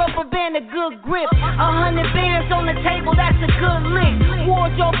 so that rubber band a good grip. 100 bands on the table, that's a good lick.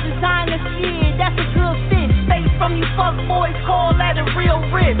 Wardrobe designer shit, that's a good fit. Space from you fuck boys, call that a real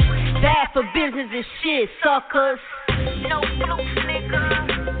crib. Bad for business and shit, suckers. No flukes, nigga.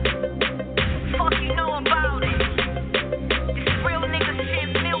 Fuck you know about it. This real nigga shit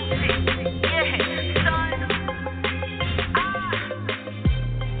music. Yeah, son.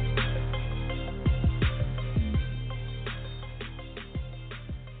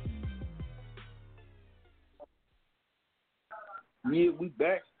 Yeah, we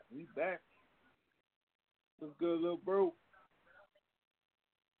back. We back. What's good, little bro?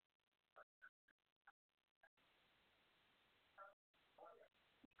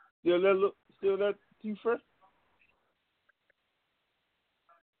 Still that T Fresh?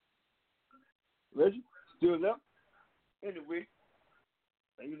 Reggie? Still there? Anyway,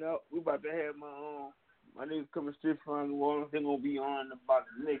 you know, we about to have my niggas coming straight from New Orleans. They're gonna be on in about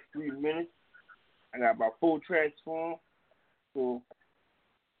the next 3 minutes. I got about 4 tracks for them. So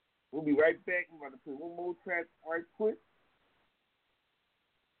we'll be right back. I'm about to put one more track right quick.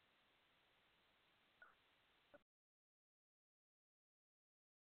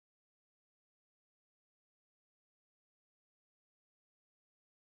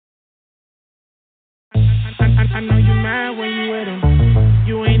 I know you mad when you with him.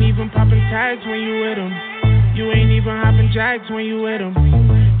 You ain't even popping tags when you with him. You ain't even hopping jags when you with him.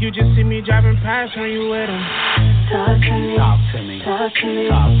 You just see me driving past when you with him. Talk to me, talk to me, talk to me.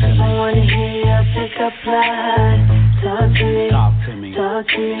 I wanna hear your pickup line. Talk to me, talk to me, talk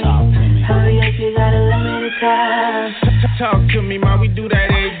to me, talk to me. Hurry up, you got a limited time. Talk to me, ma, we do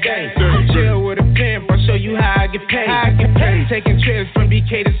that every day. Chill with a pimp, I'll show you how I get paid. Taking trips from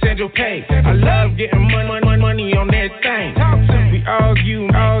BK to Central Pay. I love getting money on that thing. We argue,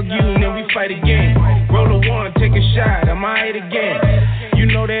 then we fight again. Roll a one, take a shot, I might again. You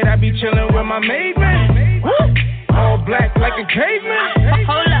know that I be chillin' with my maid man. All black like a caveman.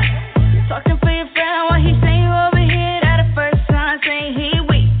 Hold up, talking for your friend while he saying you over here. That the first time saying he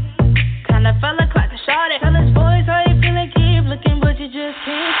weak. Kinda fella clock a shot at. Tell his boys how you feeling, keep looking, but you just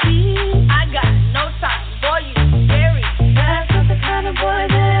can't see. I got no time, boy, you scary. That's not the kind of boy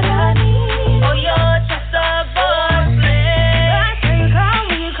that I need. Oh, you're just a boy play. I can come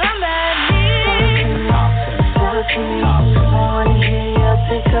when you come at me. Talk to me, talk to me. I wanna hear your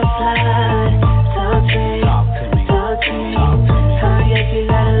pickup line. Talk to me, talk to me, talk to me. Hurry up, you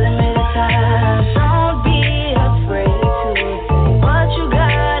got a limited time. Don't be afraid to say what you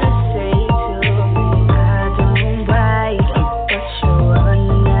gotta say to me. I don't bite, but you're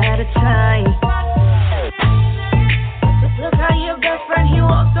running out of time. Look how your best friend, he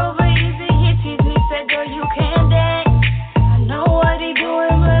walked over easy. He teased me, said, girl, you can't dance. I know what he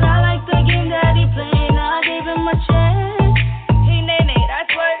doing, but I like the game that he playing. I gave him a chance. He nay, that's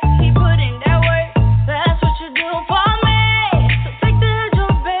work. He put in that work. That's what you do for me. So take the edge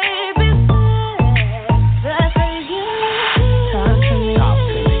off, baby. That's how you get me. Talk to me, talk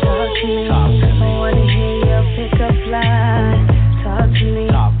to me, talk to me. I wanna hear your pickup line. Talk to me,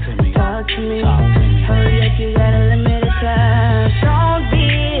 talk to me, talk to me. Hurry up, you got a limited time. Don't be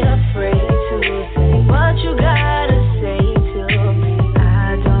afraid to say what you gotta say to me.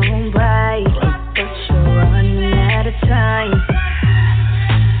 I don't bite, but you're running out of time.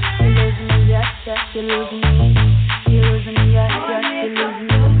 You're losing me, yes, you're losing me. You're losing me, yes, you're losing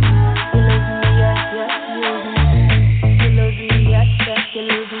me. You're losing me, yes, you're losing me. You're losing me, yes, you're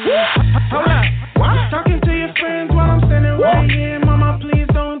losing me. Hold up, talking to your friends while I'm standing right here. Mama, please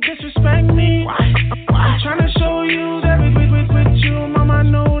don't disrespect me. I'm trying to show you that with you, mama,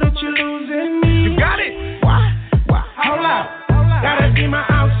 know that you're losing me. You got it. Hold up, gotta be my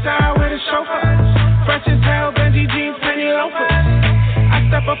outside with a chauffeur. Fresh as hell, Benji jeans, penny loafers. I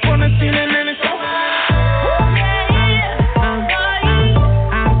step up on the scene and then it's over.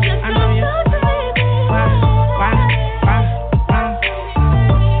 I know you.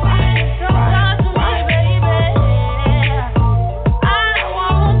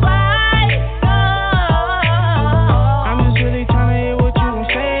 I'm just really trying to hear what you gon'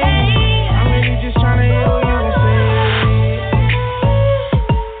 say. I'm really just trying to hear what you gon' say.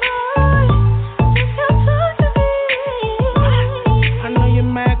 I know you're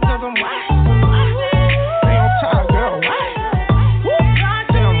mad 'cause I'm white. Stay on top, girl, white.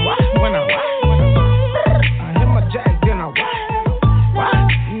 Say I'm white when I'm white. I hit my jack, then I white.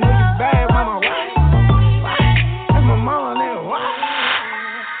 You know you bad, mama, white. That's my mama, nigga, white.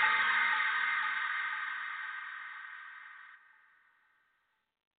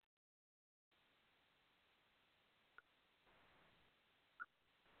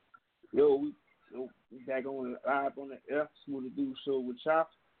 Yo, we back on live on the F Smooththadude show with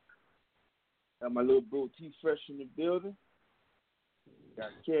Cchopz. Got my little bro T Fresh in the building.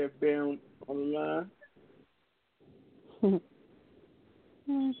 Got Kev Bear on the line.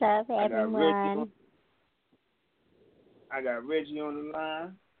 What's up, everyone? I got Reggie on the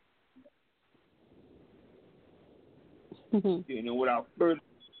line. You know, without further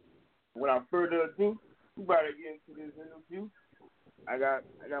ado, we about to get into this interview. I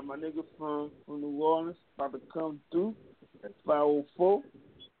got my nigga from New Orleans about to come through. That's 504.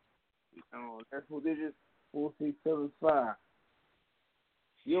 That's what it is. 4675.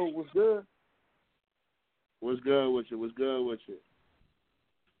 Yo, what's good? What's good with you?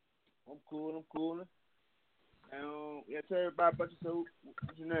 I'm cool. Yeah, tell everybody about yourself.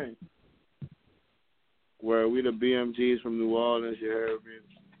 What's your name? Well, we the BMGs from New Orleans, you heard me.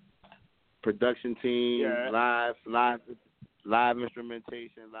 Production team, live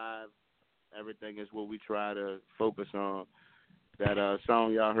instrumentation, live everything is what we try to focus on. That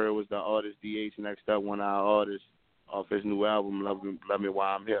song y'all heard was the artist DH Next Up, one of our artists off his new album, Love Me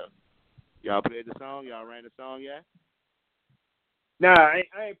While I'm Here. Y'all played the song? Y'all ran the song yet? Nah, I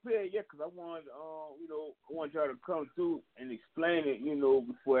ain't played it yet because I wanted, I want y'all to come through and explain it,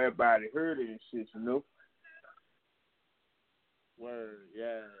 before everybody heard it and shit, Word,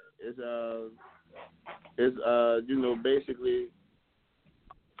 yeah. It's basically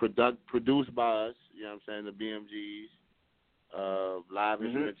produced by us, you know what I'm saying, the BMGs, live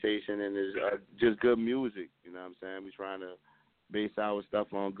instrumentation, and it's just good music, you know what I'm saying? We're trying to base our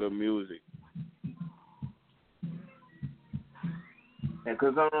stuff on good music. And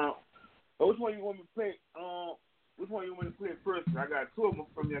because which one you want me to play? Which one you want to play first? I got two of them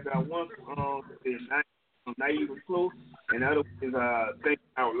from you. I got one is Not Even Close, and the other one is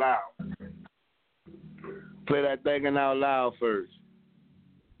Thinking Out Loud. Play that Thinking Out Loud first.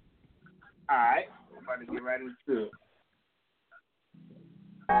 All right, I'm about to get right into it.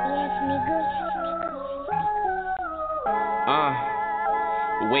 Yes, nigga.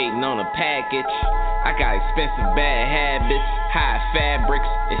 Waiting on a package. I got expensive bad habits, high fabrics.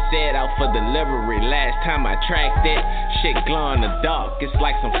 It said out for delivery last time I tracked it. Shit glow in the dark, it's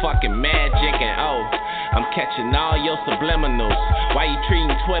like some fucking magic. And I'm catching all your subliminals. Why you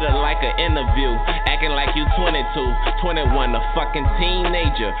treating Twitter like an interview? Acting like you 22, 21, a fucking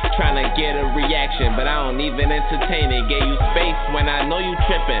teenager. Trying to get a reaction, but I don't even entertain it. Gave you space when I know you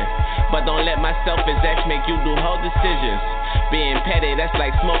tripping, but don't let my selfish make you do whole decisions. Being petty, that's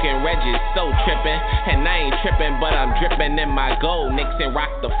like smoking Reggie's, so trippin'. And I ain't trippin', but I'm drippin' in my gold. Nixon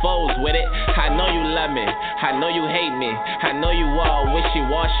rock the foes with it. I know you love me, I know you hate me. I know you all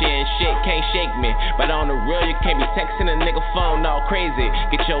wishy-washy and shit can't shake me. But on the real, you can't be texting a nigga phone all crazy.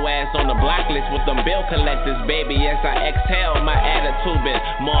 Get your ass on the block list with them bill collectors, baby. As I exhale, my attitude been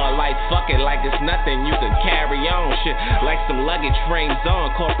more like fuck it, like it's nothing. You can carry on shit like some luggage frames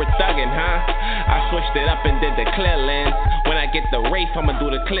on corporate thuggin', huh? I switched it up and did the clear lens. When I get the Wraith, I'ma do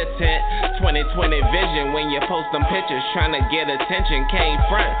the clip tent. 2020 vision when you post them pictures, trying to get attention, can't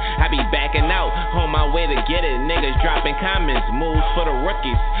front. I be backing out, on my way to get it. Niggas dropping comments, moves for the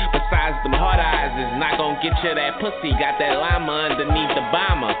rookies. Besides them hard eyes, is not gonna get you that pussy. Got that llama underneath the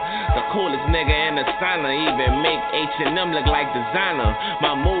bomber. The coolest nigga in the sauna, even make H&M look like designer.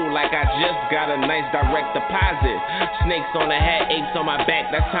 My mood like I just got a nice direct deposit. Snakes on the hat, apes on my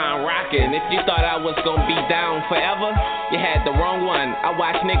back, that's how I'm rocking. If you thought I was gonna be down forever, you had the wrong one. I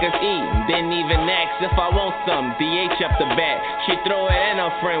watch niggas eat, didn't even ask if I want some. DH up the bat, she throw it and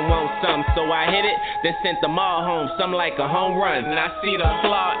her friend want some. So I hit it, then sent them all home, some like a home run. And I see the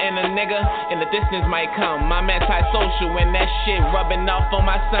flaw in a nigga, and the distance might come. I'm antisocial when that shit rubbing off on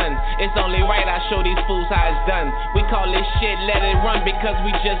my son. It's only right I show these fools how it's done. We call this shit let it run because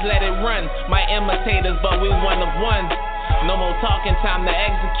we just let it run. My imitators, but we one of one. No more talking, time to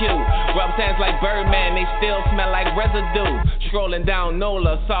execute. Rub hands like Birdman, they still smell like residue. Scrolling down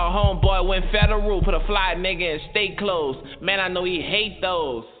NOLA, saw homeboy went federal. Put a fly nigga in state clothes. Man, I know he hate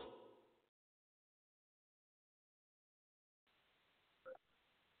those.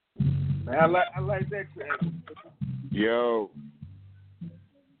 Man, I like that track. Yo.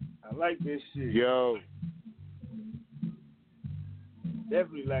 I like this shit. Yo.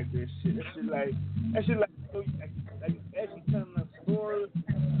 Definitely like this shit. That shit like actually telling a story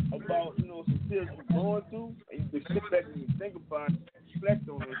about, some things you're going through, and you can sit back and you think about it, reflect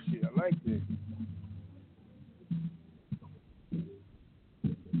on this shit. I like this.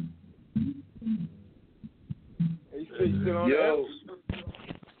 Hey, you still on Yo.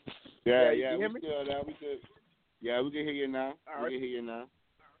 there? Yeah, we still there. We good. Yeah, we can hear you now. All right. We can hear you now.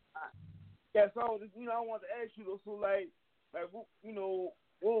 Yeah, so I wanted to ask you though, so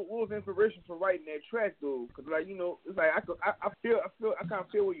what was the inspiration for writing that track though? Cause it's like I kind of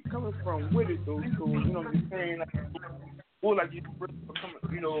feel where you're coming from with it though. So I'm just saying, what like you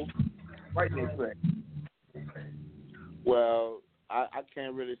coming, writing that track? Well, I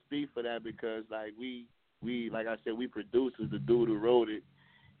can't really speak for that because like we like I said, we producers. The dude who wrote it,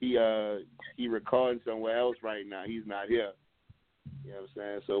 he recording somewhere else right now. He's not here. You know what I'm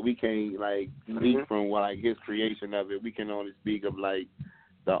saying? So we can't like speak from like his creation of it. We can only speak of like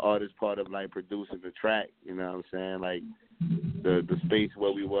the artist part of like producing the track. You know what I'm saying? Like the space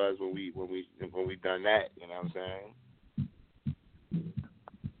where we was when we done that. You know what I'm saying?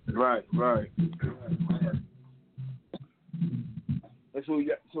 Right. And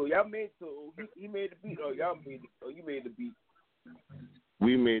so y'all made he made the beat, or y'all made it, or you made the beat?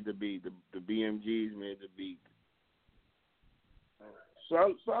 We made the beat. The BMGs made the beat.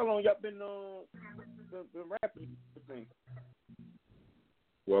 So how long y'all been rapping?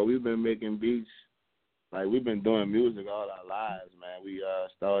 Well, we've been making beats. Like we've been doing music all our lives, man. We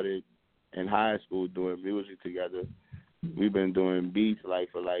started in high school doing music together. We've been doing beats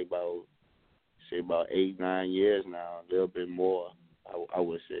for about 8-9 years now, a little bit more, I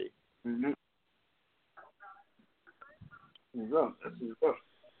would say. Mm-hmm. That's what's up.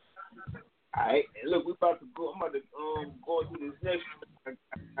 All right, look, we about to go. I'm about to go through this next.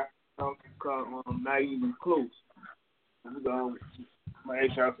 Not even close. I'm gonna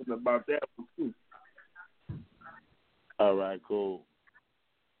ask y'all something about that one too. All right, cool.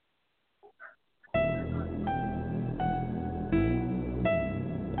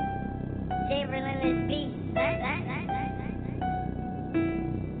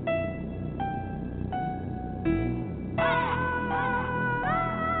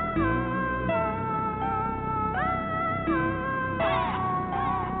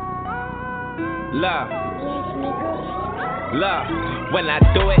 Love, when I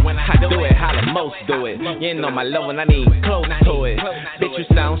do it how the most do it. You know my love when I need close to it. Bitch, you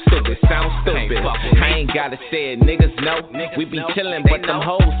sound stupid. I ain't gotta say it, niggas know. We be chillin', but them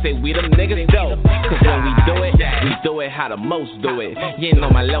hoes say we them niggas dope. Cause when we do it how the most do it. You know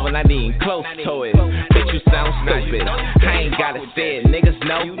my love when I need close to it. Bitch, you sound stupid. I ain't gotta say it, niggas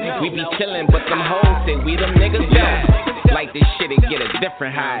know. We be chillin', but them hoes say we them niggas dope. Like this shit, it get a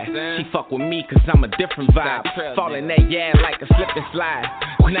different high. She fuck with me cause I'm a different vibe. Fallin' that like a slip and slide.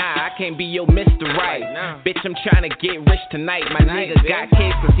 Nah, I can't be your Mr. Right. Bitch, I'm tryna get rich tonight. My nigga got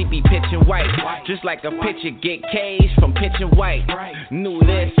kids cause he be pitching white. Just like a pitcher get caged from pitching white. Knew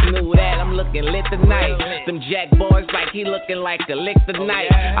this, knew that, I'm looking lit tonight. Them jack boys like he looking like a lick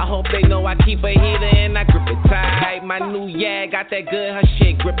tonight. I hope they know I keep a heater and I grip it tight. My new got that good, her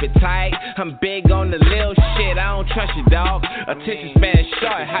shit grip it tight. I'm big on the lil shit, I don't trust you, dog. Attention span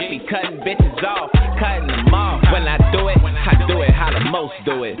short, I be cutting bitches off, cutting them off. When I do it how the most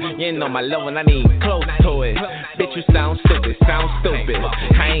do it. You know my love when I need close to it. Bitch, you sound stupid.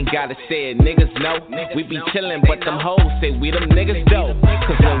 I ain't gotta say it, niggas know. We be chillin', but them hoes say we them niggas dope.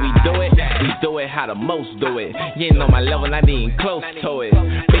 Cause when we do it how the most do it. You know my love when I need close to it.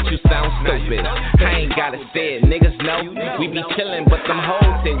 Bitch, you sound stupid. I ain't gotta say it, niggas know. We be chillin', but them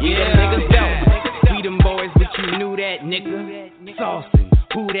hoes say we them niggas dope. We them boys, but you knew that, nigga. Saucin'.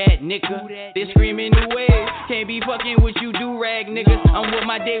 Who that, nigga? They screaming the way. Can't be fucking with you, do-rag, nigga. I'm with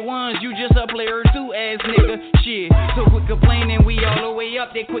my day ones, you just a player too, ass nigga. Shit, so quit complaining, we all the way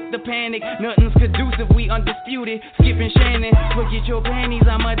up, they quick to panic. Nothing's conducive, we undisputed. Skipping Shannon, forget your panties,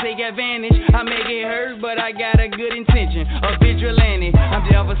 I'ma take advantage. I may get hurt, but I got a good intention. A vigilante, I'm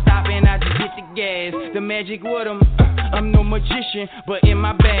never stopping, I just hit the gas. The magic with 'em, I'm no magician, but in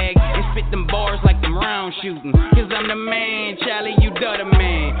my bag, and spit them bars like them round shooting. Cause I'm the man, Charlie, you the man.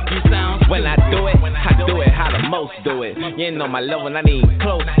 You sound when I do it how the most do it. You know my love when I need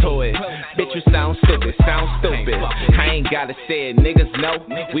close to it. Bitch, you sound stupid. I ain't gotta say it, niggas know.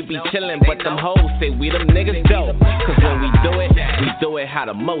 We be chillin', but them hoes say we them niggas dope. Cause when we do it how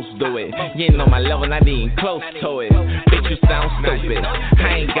the most do it. You know my love when I need close to it. Bitch, you sound stupid. I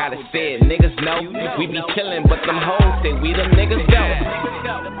ain't gotta say it, niggas know. We be chillin', but them hoes say we them niggas dope.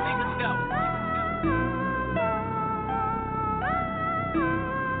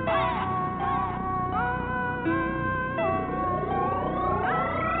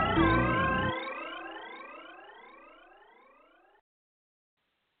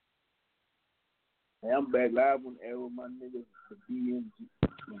 Hey, I'm back live on air with my niggas, the BMG.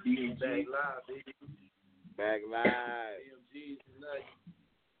 Back live, baby. Back live. BMG tonight.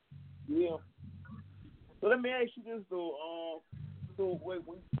 Yeah. So let me ask you this though. So wait,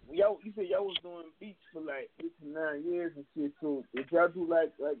 y'all, you said y'all was doing beats for like 8 to 9 years and shit. So did y'all do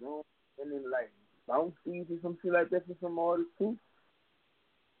like and then like bounce beats or some shit like that for some artists too?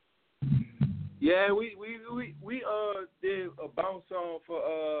 Yeah, we did a bounce song for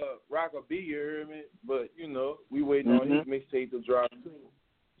Rocker B, you heard me? But you know, we waiting on his mixtape to drop too.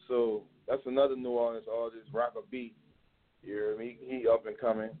 So that's another New Orleans artist, Rocker B. You hear me? He up and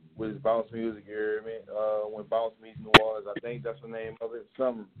coming with his bounce music. You hear me? When Bounce meets New Orleans, I think that's the name of it.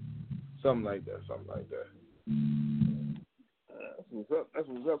 Something like that. That's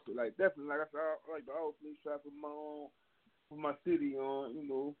what's up. Like definitely, like I said, I like to always try for my city on,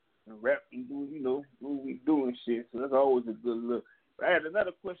 and rap and do, do what we do and shit. So that's always a good look. But I had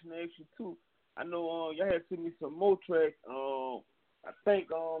another question to ask you too. I know y'all had sent me some more tracks. I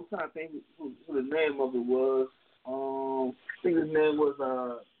think I'm trying to think who the name of it was. I think his name was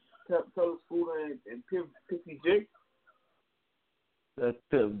Tell Us Food and Pissy J. That's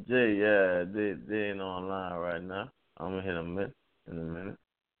Pip J, yeah. They ain't online right now. I'm gonna hit them in a minute.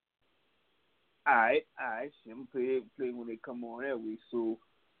 Alright. Shit, I'm gonna play when they come on that week. So,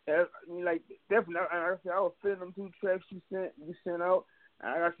 I mean, like definitely, I was feeling them 2 tracks you sent out.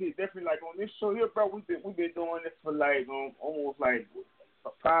 And I said definitely, like on this show here, bro, we've been doing this for like almost like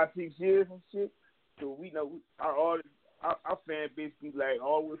 5-6 years and shit. So we know our fan base be like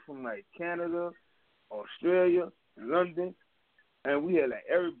all the way from like Canada, Australia, London, and we had like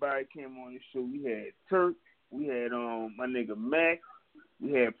everybody came on the show. We had Turk, we had my nigga Mac,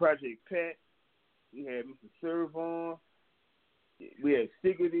 we had Project Pat, we had Mr. Servon, we had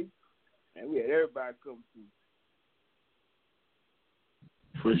Siggity, and we had everybody come through.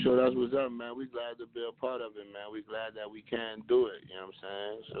 For sure, that's what's up, man. We glad to be a part of it, man. We glad that we can do it. You know what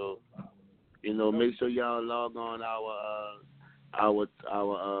I'm saying? So, make sure y'all log on our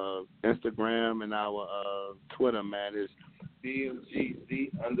Instagram and our Twitter, man. It's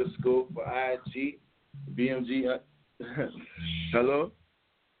BMGZ _ for IG. BMG. Hello?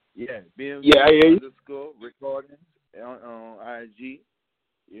 Yeah, BMG _ recordings on IG.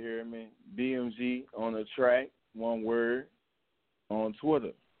 You hear me? BMG on the track, one word, on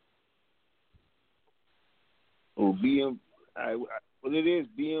Twitter. Oh, what it is,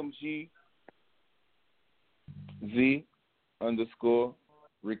 BMG Z _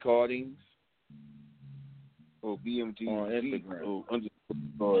 recordings. Oh, BMG on Instagram. Oh,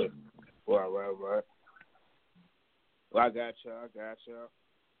 underscore. Right. Well, I got y'all.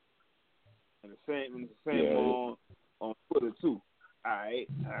 And the same on Twitter too. All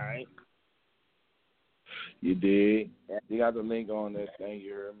right. You did. You got the link on that thing.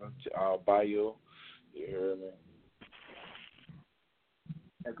 You heard me? Our bio. You heard me?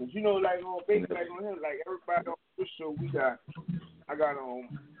 Yeah, cause like on basically like on him, like everybody on this show, I got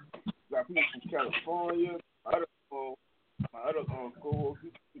people from California. My other co-host,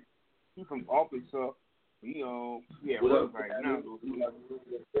 he from Arkansas. He work right now.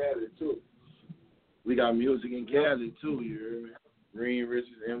 Cali too. We got music in Cali too. You heard me? Green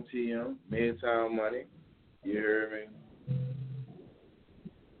Riches, MTM, Midtown Money. You heard me?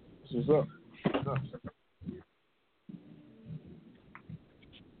 What's up?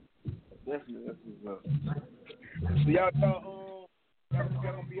 Definitely, that's what's up. So y'all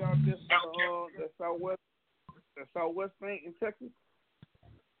gonna be out this the Southwest thing in Texas?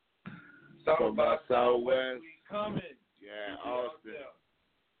 South by Southwest. Coming. Yeah, Austin.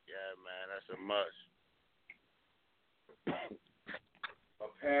 Yeah, man, that's a must.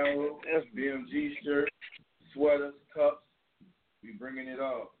 Apparel, BMG shirt, sweaters, cups. We bringing it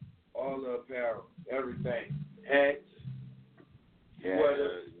all the apparel, everything, hats,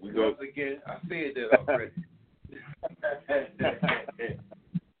 sweaters. Once again, I said that already.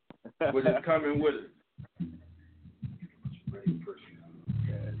 But it's coming with it.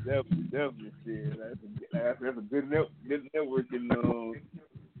 Definitely, that's a good networking.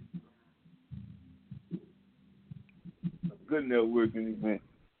 Good networking event.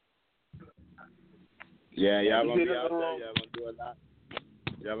 Yeah, y'all gonna be out there.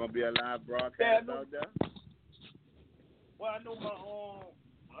 Y'all gonna be a live broadcast out there. Well, I know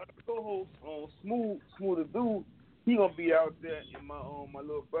my co-host Smooththadude, he gonna be out there, and my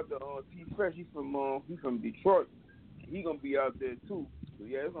little brother T Fresh, he's from Detroit. He gonna be out there too. So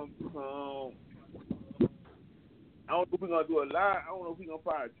yeah, it's gonna I don't know if we're gonna do it live. I don't know if we're gonna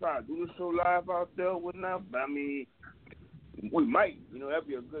probably try to do the show live out there or whatnot. But I mean, we might. That'd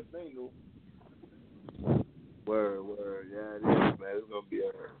be a good thing though. Word, yeah, it is, man. It's gonna be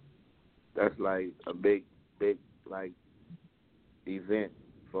that's like a big like event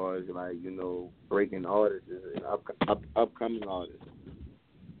as far as like breaking artists and upcoming artists.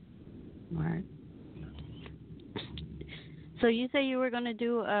 Right. So you say you were gonna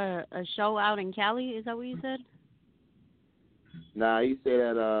do a show out in Cali? Is that what you said? Nah, he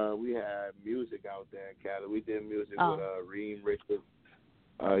said that we had music out there in Cali. We did music with Reem Richards.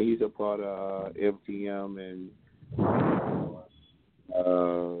 He's a part of MTM and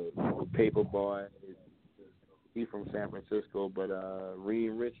Paperboy. He's from San Francisco, but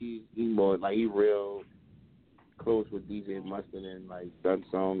Reem Rich, he more like he real close with DJ Mustard and like done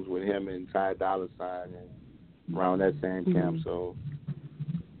songs with him and Ty Dolla $ign and around that same camp. So.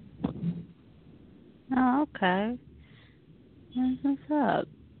 Oh, okay. That's what's up.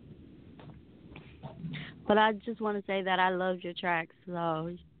 But I just want to say that I loved your tracks,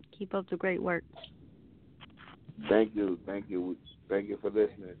 so keep up the great work. Thank you for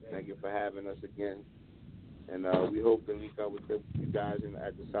listening. Thank you for having us again. And we hope to link up with you guys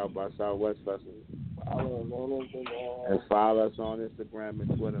at the South by Southwest Festival. And follow us on Instagram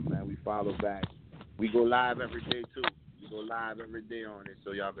and Twitter, man. We follow back. We go live every day, too. We go live every day on it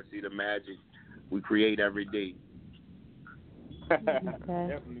so y'all can see the magic we create every day.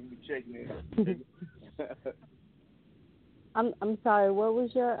 Definitely be checking it. I'm sorry. What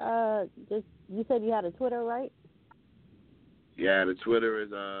was your you said you had a Twitter, right? Yeah, the Twitter is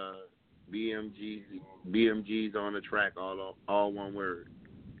BMG's on the track, all one word.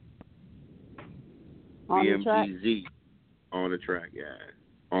 On BMGZ on the track, yeah,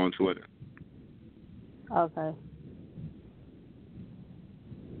 on Twitter. Okay.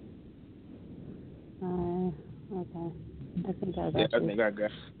 Okay. I think I got you. I think I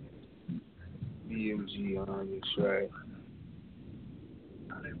got BMG on the track.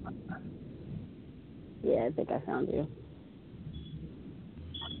 Yeah, I think I found you.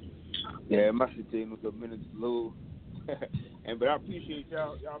 Yeah, it must have taken us a minute to load. But I appreciate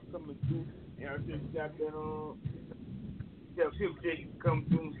y'all coming through. And I just got that Pip J come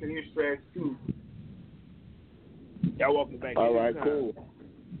through and his tracks too. Y'all welcome back. All right, cool.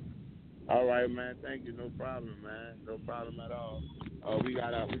 All right, man. Thank you. No problem, man. No problem at all. We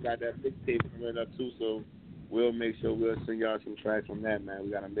got that mixtape coming up too, so we'll make sure we'll send y'all some tracks from that, man.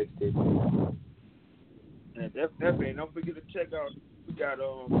 We got a mixtape. Yeah, definitely. Don't forget to check out. We got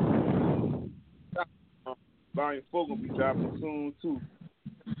Volume 4 gonna be dropping soon too.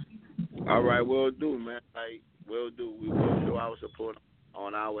 All right, we'll do, man. Like we'll do. We will show our support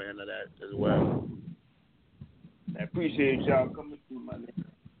on our end of that as well. I appreciate y'all coming through, my nigga.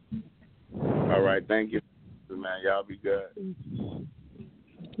 All right, thank you, man. Y'all be good.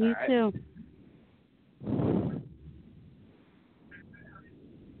 You too.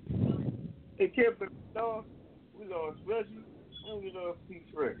 Hey, Kip, we lost Reggie and we lost T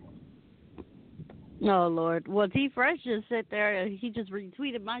Fresh. Oh, Lord. Well, T Fresh just sit there and he just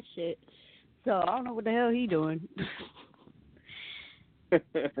retweeted my shit. So I don't know what the hell he doing.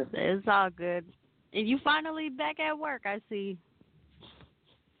 It's all good. And you finally back at work, I see.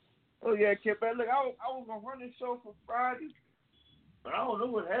 Oh, yeah, Kip. Look, I was going to run this show for Friday, but I don't know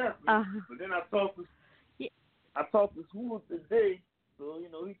what happened. But then I talked to Smooth today. So,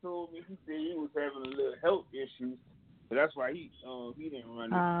 he told me, he said he was having a little health issues. So that's why he didn't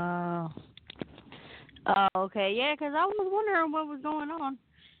run it. Oh, okay. Yeah, because I was wondering what was going on.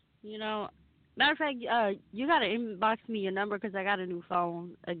 Matter of fact, you got to inbox me your number because I got a new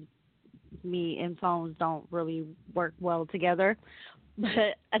phone. Me and phones don't really work well together.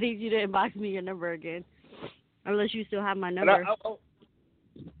 But I need you to inbox me your number again. Unless you still have my number.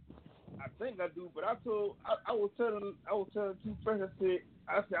 I think I do, but I was telling T Fresh, I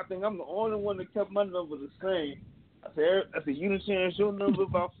said I think I'm the only one that kept my number the same. I said you done changed your number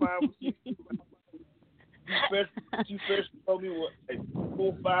about 5 or 6 T Fresh told me what, like 4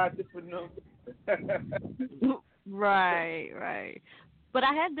 or 5 different numbers. Right. But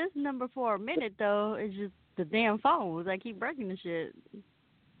I had this number for a minute though. It's just the damn phones. I keep breaking the shit.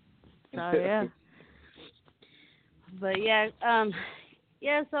 So yeah. But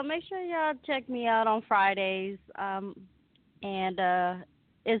yeah, so make sure y'all check me out on Fridays. And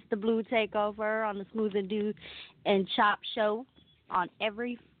it's the Blue Takeover on the Smooththadude and Cchopz show on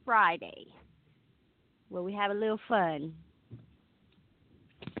every Friday, where we have a little fun.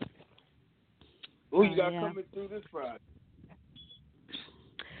 Who you got coming through this Friday?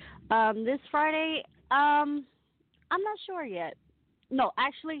 This Friday, I'm not sure yet. No,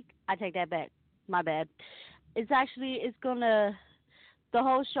 actually, I take that back. My bad. The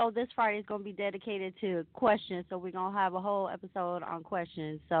whole show this Friday is going to be dedicated to questions, so we're going to have a whole episode on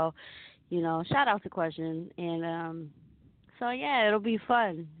questions. So, shout out to questions. And so, yeah, it'll be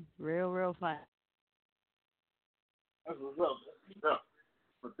fun. Real fun. That's what's up.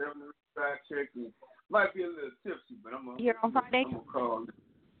 But then fact checking. Might be a little tipsy, but I'm Here on Friday? I'm going to call.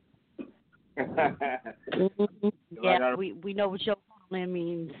 Yeah, we know what your calling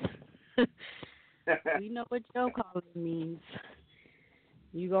means. We know what your calling means.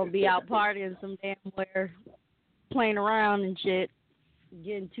 You gonna be out partying some damn where, playing around and shit,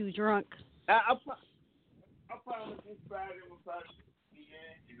 getting too drunk. I'll probably this Friday will probably be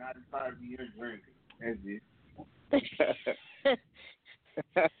in, and I'll probably be here drinking. That's it.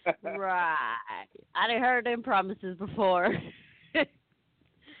 Right. I done heard them promises before.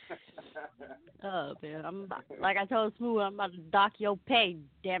 Oh man, like I told Smooth, I'm about to dock your pay.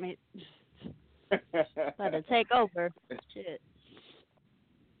 Damn it. About to take over. Shit.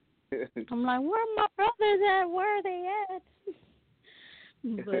 I'm like, where are my brothers at? Where are they at?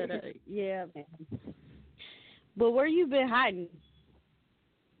 But yeah, man. But where you been hiding?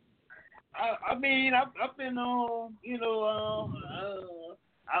 I mean, I've been on,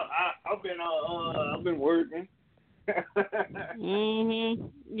 I've been working.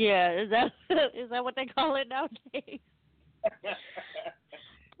 Mhm. Yeah, is that what they call it nowadays?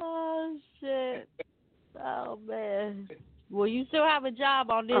 Oh shit. Oh man. Well, you still have a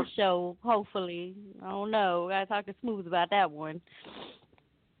job on this show, hopefully. I don't know. I gotta talk to Smooth about that one.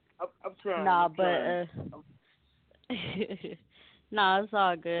 I'm trying. Nah, but nah, it's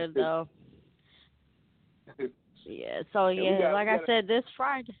all good though. Yeah. So yeah, like I said, this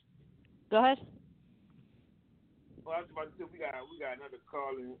Friday. Go ahead. Well, I was about to say we got another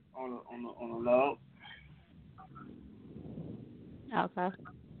caller on the log. Okay.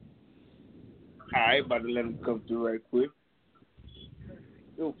 All right, about to let him come through right quick.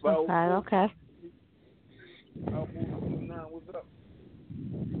 Yo, Okay. What's up?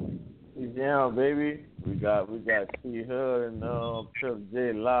 Yeah, baby. We got T Hood and Pimp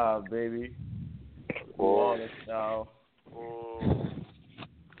J live, baby. Boy. Y'all.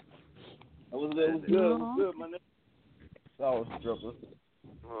 That was good, my nigga. Sauce strippers.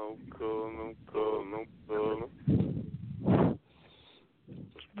 I'm cool.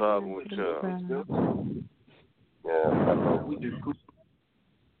 What's poppin' with y'all? Yeah, we just cool.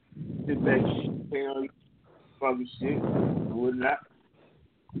 Sit back, pay on fucking shit, and whatnot.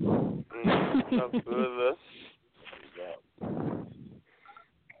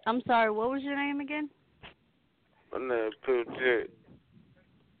 I'm sorry, what was your name again? My name Pimp J.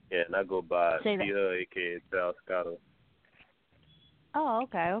 Yeah, and I go by Say T Hood, aka Sal Scotto. Oh,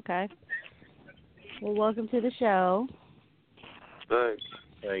 okay. Well, welcome to the show. Thanks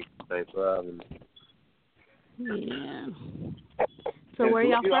for having me. Yeah. So where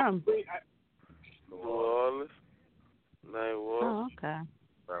y'all from? New Orleans. Oh, okay.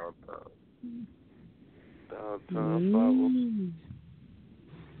 Downtown.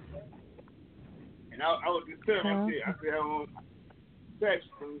 And I was just telling him, I said I want text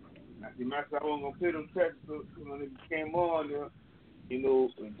from. I said I wasn't gonna put them text when they came on,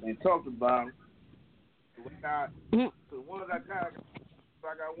 and talked about them. So one I got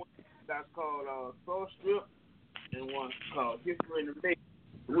one that's called Soul Strip, and one called History in the Making.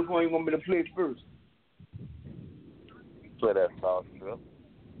 Which one you want me to play first? Play that Soul Strip.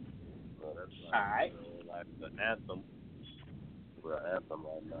 Well, that's alright. Like the anthem. We're an anthem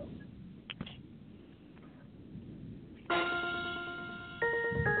right now.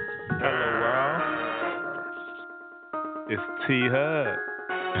 Hello, world. It's T Hud,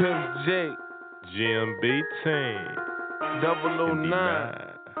 Pimp J, GMB team, 009.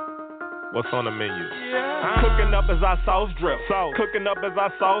 What's on the menu? Cooking up as our sauce drip. Cooking up as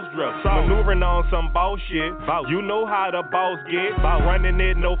our sauce drip. Maneuvering on some boss shit. You know how the boss get. Running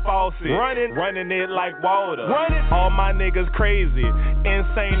it, no faucet. Running it like water. All my niggas crazy,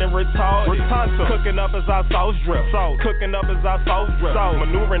 insane and retarded. Cooking up as our sauce drip. Cooking up as our sauce drip.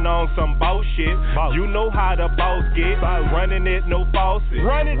 Maneuvering on some boss shit. You know how the boss get. Running it, no faucet.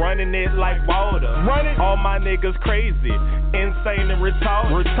 Running it like water. All my niggas crazy, insane and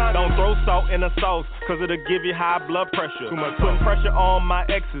retarded. Don't throw salt in the sauce, cause it'll give you high blood pressure. Putting pressure on my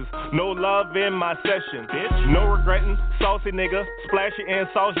exes, no love in my session. No regretting, saucy nigga, splashing in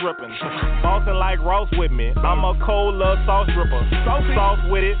sauce dripping. Bossing like Ross with me, I'm a cold love sauce dripper. Sauce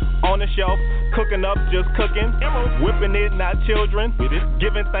with it, on the shelf, cooking up, just cooking. Whipping it, not children.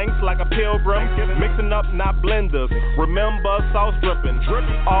 Giving thanks like a pilgrim. Mixing up, not blenders. Remember sauce dripping.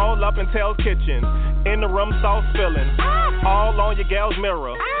 All up in Tail's kitchen. In the room, sauce filling. All on your gal's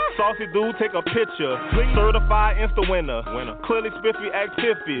mirror. Saucy dude, take a picture. Certified Insta winner. Clearly spiffy, act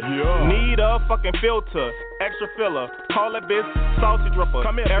piffy. Need a fucking filter. Extra filler. Call that bitch saucy dripper.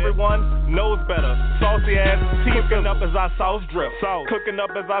 Come here, everyone knows better. Saucy ass tea. Cooking up as our sauce drip. Cooking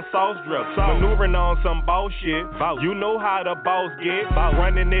up as our sauce drip. Maneuvering on some boss shit. You know how the boss get.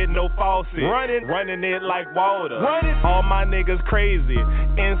 Running it, no faucet. Running it like water. All my niggas crazy,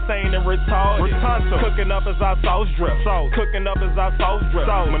 insane and retarded. Cooking up as our sauce drip. Cooking up as our sauce drip.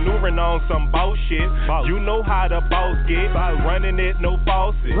 Maneuvering on some boss shit. You know how the boss get. Running it, no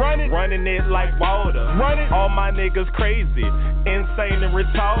faucet. Running it like water. All my niggas crazy, insane and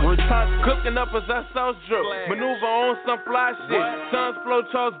retarded. Cooking up as I sauce drip. Maneuver on some fly shit. Sons flow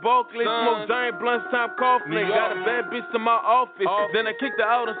Charles Barkley. Smoke giant blunts, time coffee. Got a bad bitch to my office. Then I kicked her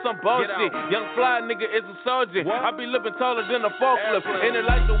out on some bullshit. Young fly nigga is a sergeant. I be living taller than a forklift. Ain't it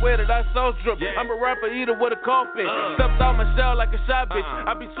like the way that I sauce drip? I'm a rapper eater with a coffin. Stepped out my shell like a shot bitch.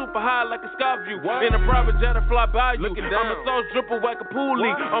 I be super high like a sky view. In a private jet I fly by you. I'm a sauce dripper like a pool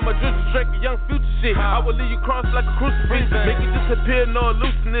league. I'm a drizzle straight young future shit. I will leave you cross like a crucifix. Make you disappear, no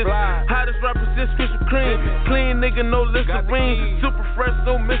looseness. Hottest rapper since Krispy Kreme. Clean nigga, no Listerine. Super fresh,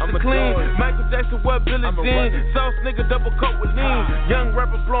 no Mr. Clean. Michael Jackson, what Billy Dean. Sauce nigga, double coat with lean. Young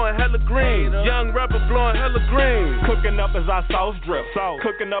rapper blowing hella green. Young rapper blowing hella green. Cooking up as I sauce drip.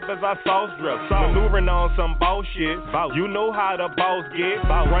 Cooking up as I sauce drip. Maneuvering on some bullshit. You know how the boss get.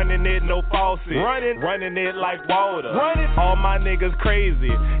 Running it, no faucet. Running it like water. All my niggas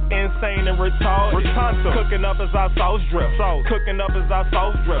crazy, insane and retarded. Cooking up as I sauce drip. Cooking up as I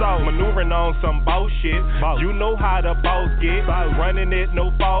sauce drip. Maneuvering on some bullshit. You know how the boss get. Running it,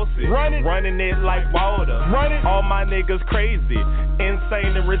 no faucet. Running it like water. All my niggas crazy,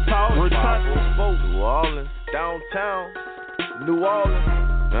 insane and retarded. New Orleans, downtown, New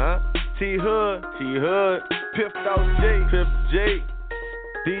Orleans, T-Hood, Piff J,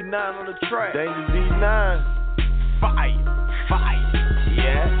 D9 on the track, Danger D9, fire,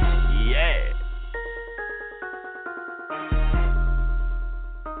 yeah.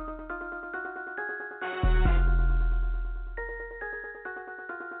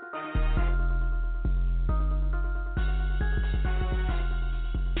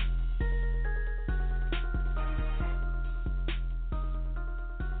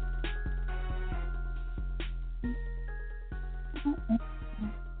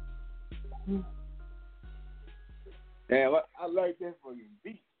 Damn, I like that for you,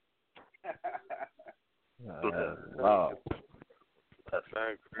 beat. Wow. That's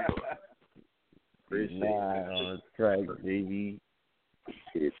angry. Appreciate that on the track, baby.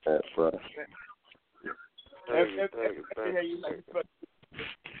 Appreciate that, bro.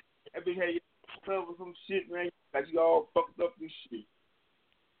 Every had you cover some shit, man. Like you all fucked up and shit.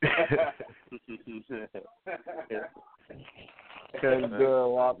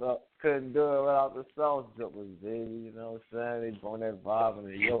 Couldn't do it without the sauce drippers, baby. You know what I'm saying? They bring that vibe in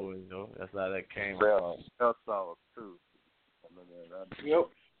the yo, you know. That's how that came about. Real sauce too. Yep.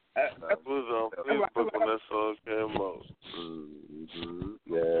 I was on Facebook when that song came out.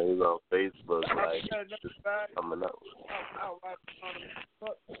 Yeah, he's on Facebook like coming up. I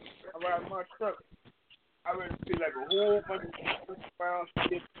ride my truck. I really feel like a whole bunch of around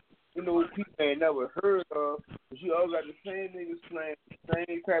shit. You know, people ain't never heard of, but you all got the same niggas playing the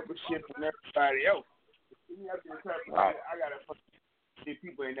same type of shit from everybody else. I got a fucking shit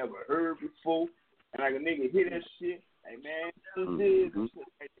people ain't never heard before, and like a nigga hear that shit, hey man, this is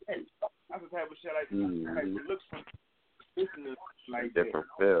like, hey, that's the type of shit like like it looks from listening like different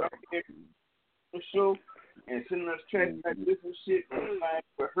that. For sure, and sending us tracks like this and shit, I ain't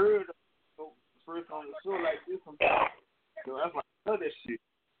never heard of. So first on the show like this, so that's why I love that shit.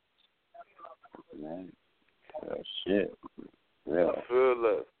 Man. Oh, shit. Yeah. I feel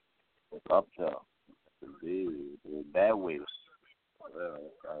that. What's up, y'all? Bad way.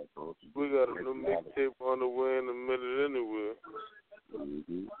 We got a new mixtape on the way in a minute anyway.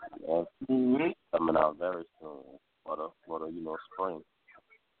 Coming out very soon. For the spring.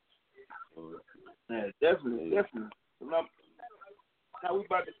 Yeah, definitely. Now we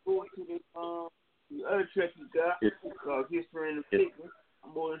about to go to this the other track you got called History in the Making. I'm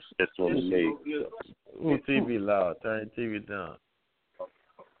more History in the Making. Ooh, TV loud. Turn your TV down.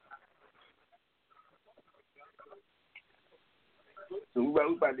 So we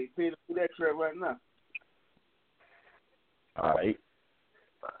about to play that track right now. All right.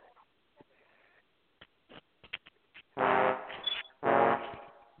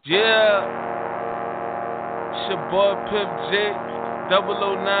 Yeah. It's your boy Pimp J.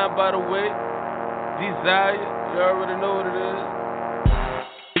 009 by the way. Desire. You already know what it is.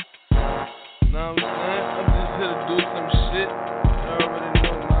 Know what I'm saying? I'm just here to do some shit. You already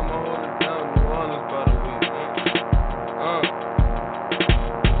know, man. I'ma hold it down. New Orleans by the way, man.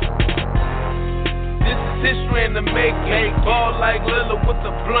 This is history in the making. Ball like Lilla with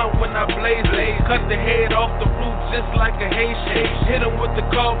the blunt when I blaze it. Cut the head off the roof just like a Haitian. Hit him with the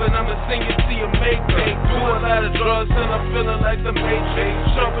carbon, I'ma sing it to your maker. Do a lot of drugs and I'm feeling like the Matrix.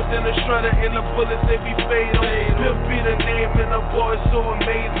 Sharper than a shredder and the bullets they be fatal. Pimp be the name and the boy so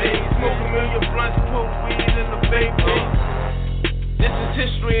amazing. Smoke a million blunts, put weed in the vapor. This is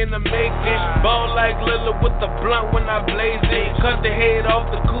history in the making. Ball like Lilla with the blunt when I blaze it. Cut the head off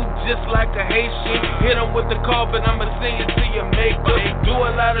the coupe just like a Haitian. Hit him with the carbon, I'ma sing it to your maker. Do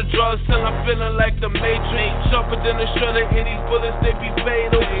a lot of drugs till I'm feeling like the Matrix. Sharper than a shredder, and these bullets they be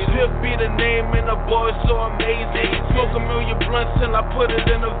fatal. Pip be the name and the boy so amazing. Smoke a million blunts till I put it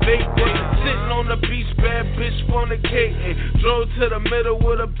in a vapor. Sitting on the beach, bad bitch fornicating. Drove to the middle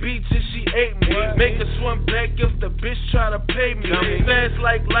with a beach and she ate me. Make her swim back if the bitch try to pay me. Fast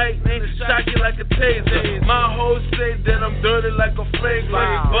like lightning, shock you like a taser. My hoes say that I'm dirty like a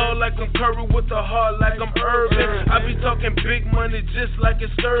fragrance. Ball like I'm Curry with the heart like I'm Urban. I be talking big money just like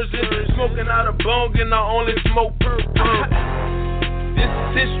it's Thursday. Smoking out a bong and I only smoke purple. This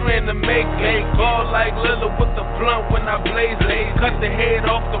is history in the making. Ball like Lilla with the blunt when I blaze it. Cut the head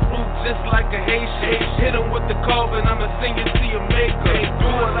off the roof just like a Haitian. Hit him with the carbon, I'ma sing it to your maker. Do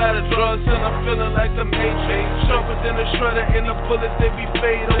a lot of drugs and I'm feeling like the Matrix. Sharper than a shredder and the bullets they be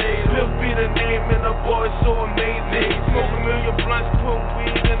fatal. Pip be the name and the boy so amazing. Smoke a million blunts, put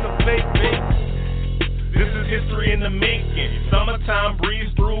weed in the vapor. This is history in the making. Summertime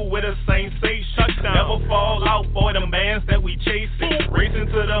breeze through with a sensation. Never fall out for them bands that we chasing. Racing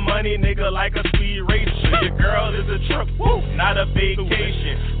to the money, nigga, like a speed racer. Your girl is a trip, not a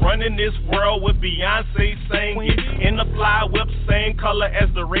vacation. Running this world with Beyonce singing. In the fly whip, same color as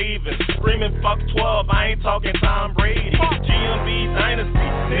the Ravens. Screaming fuck 12, I ain't talking Tom Brady. GMB Dynasty,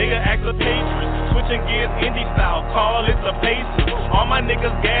 nigga act a patriot. Switching gears indie style, call it the Pacers. All my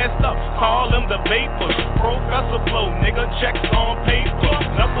niggas gassed up, call them the Vapors. Professor flow, nigga, checks on paper.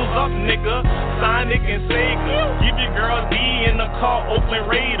 Knuckles up, nigga, Sonic and Sega. Give your girl D in the car, Oakland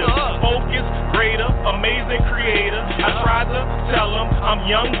Raiders. Focus, greater, amazing creator. I tried to tell them I'm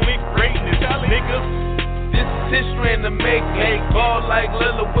young with greatness. Niggas, this is history in the making. Ball like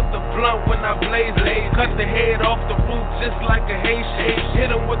Lilla with the blunt when I blaze it. Cut the head off the roof just like a Haitian.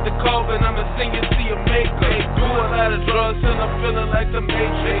 Hit him with the carbon, I'ma sing it to your maker. Do a lot of drugs and I'm feeling like the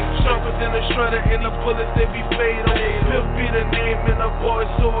Matrix. Sharper than a shredder and the bullets they be fatal. Pip be the name and the boy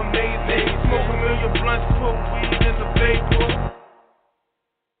so amazing. Smoke a million blunts, put weed in the vapor.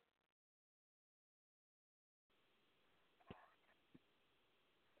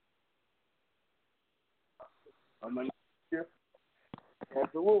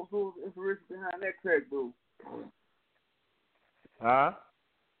 So what was the inspiration behind that track, bro? Huh?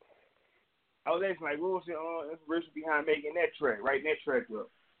 I was asking, like, what was the inspiration behind making that track, writing that track up?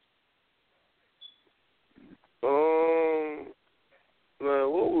 Man,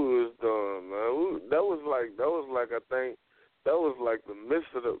 what we was doing, man? That was like I think that was like in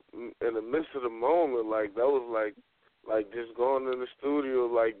the midst of the moment, like that was like just going in the studio,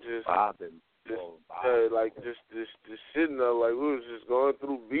 like just just sitting there, like we was just going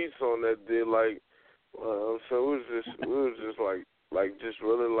through beats on that day, like so we was just like just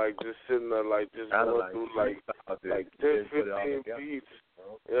really like just sitting there, like just going through like 10, 15 beats.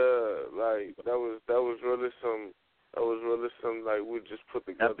 Yeah, like that was really some like we just put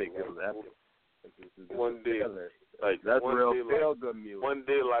together one day, like that's one real day, feel good music. One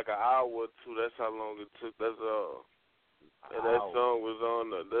day like an hour or two. That's how long it took. That's all. And that song was on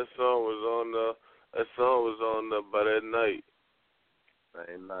there by that night.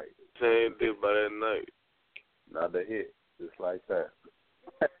 Same day by that night. Another hit, just like that.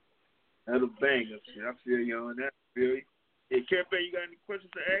 Another banger. I feel you on that. I feel you. Hey, Cafe, you got any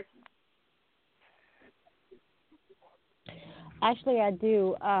questions to ask me? Actually, I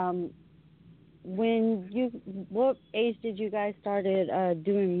do. What age did you guys started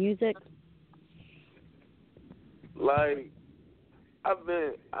doing music? Like, I've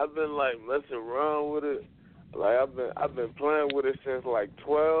been like messing around with it. Like I've been playing with it since like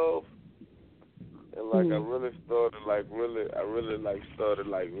 12, and like I really started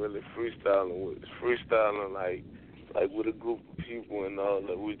freestyling like with a group of people and all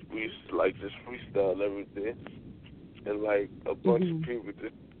that. We used to like just freestyle every day, and like a bunch of people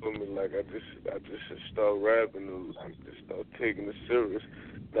just told me like I just should start rapping and like just start taking it serious.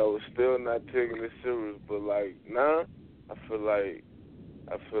 And I was still not taking it serious, but like now I feel like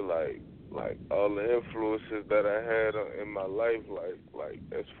all the influences that I had in my life, like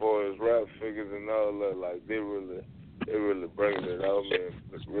as far as rap figures and all that, like they really bringing it out, man.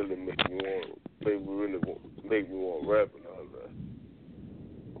 It really make me want rap and all that.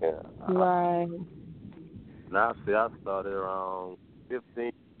 Yeah. Right. Now, see, I started around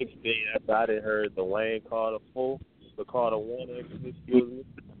 15 after I done heard the Wayne Carter 4, the Carter 1, excuse me,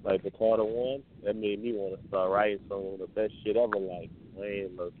 like the Carter 1. That made me want to start writing some of the best shit ever. Like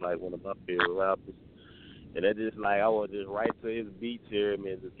Wayne was like one of my favorite rappers. And that just like I was just right to his beats here,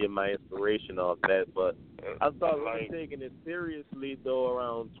 man, just get my inspiration off that. But I started really taking it seriously though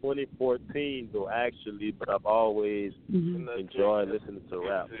around 2014 though actually. But I've always enjoyed listening to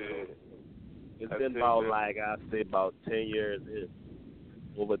rap. So it's been about like I say about 10 years in.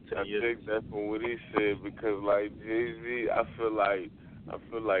 Over 10 years. I think that's from what he said because like Jay-Z, I feel like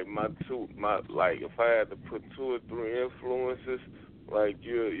my if I had to put 2 or 3 influences, like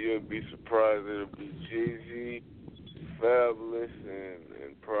you'll be surprised it'll be Jay-Z, Fabulous,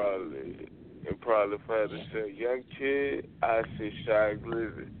 and probably if I had to say Young Kid, I say Shy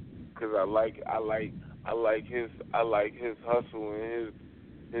Glizzy, cause I like his hustle and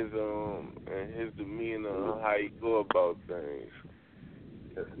his demeanor and how he go about things.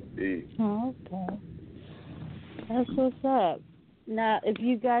 Yes, indeed. Oh, okay. That's what's up. Now, if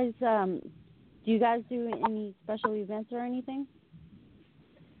you guys, do you guys do any special events or anything?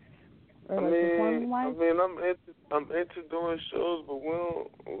 Or performing-wise? I'm into doing shows, but we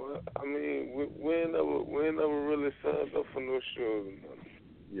ain't never really signed up for no shows.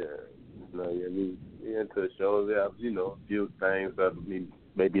 We into shows. We have, a few things that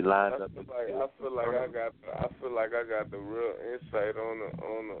maybe lined up. I feel like I got the real insight on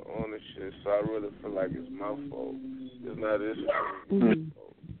the shit, so I really feel like it's my fault. It's not his fault.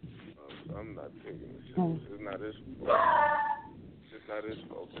 So I'm not taking it serious. It's not his fault. It's not his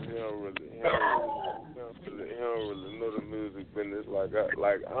fault. He don't really know the music business like I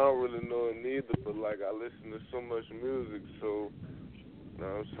don't really know it neither. But like I listen to so much music, so I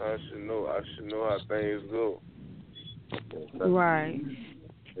should know how things go. Right.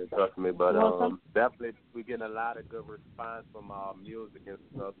 Trust me, but definitely we're getting a lot of good response from our music and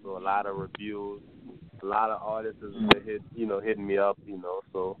stuff. So a lot of reviews, a lot of artists have hitting me up,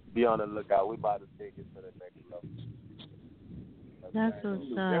 So be on the lookout. We about to take it to the next level. That's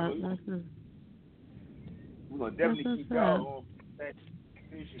what's up. We're gonna definitely keep y'all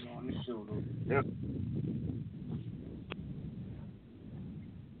on this show, though. Yep.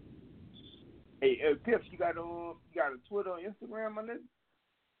 Hey, Pips, you got a Twitter or Instagram, my nigga?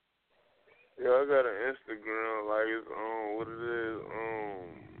 Yeah, I got an Instagram, like it's what it is,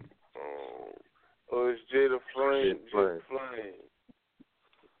 it's Jada Flame. Jada Flame.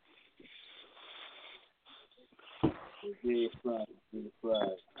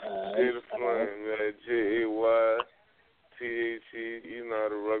 Jaythe, you know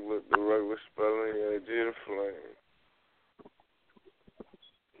the regular spelling, Jada Flame.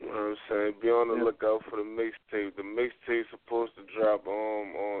 You know what I'm saying? Be on the lookout for the mixtape. The mixtape's supposed to drop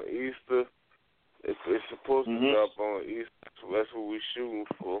on Easter. It's supposed to drop on Easter, so that's what we're shooting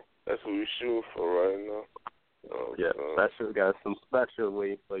for. That's what we're shooting for right now. Special got some special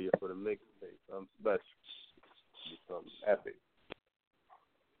way for you for the mixtape. Something special. Something epic.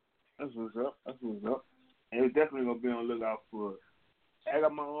 That's what's up. And we're definitely gonna be on the lookout for it. I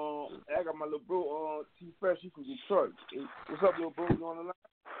got my little bro T Fresh, he from Detroit. What's up, little bro? You on the line?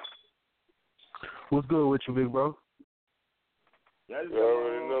 What's good with you, big bro? You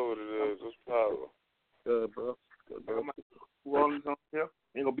already know what it is. What's power? Good, bro. Rollins on here.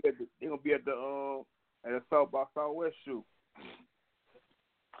 They gonna be at the South by Southwest shoot.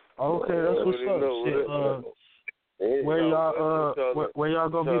 Okay, that's what's up. Shit, where y'all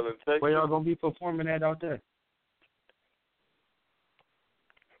gonna be performing at out there?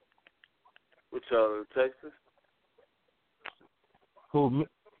 What y'all in Texas? Who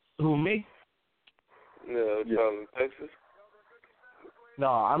me? Yeah, y'all in Texas? No,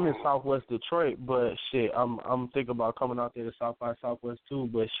 I'm in Southwest Detroit, but shit, I'm thinking about coming out there to South by Southwest too.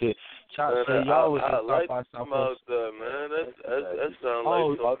 But shit, Cchopz say y'all was in South by Southwest. Out there, man. That sounds like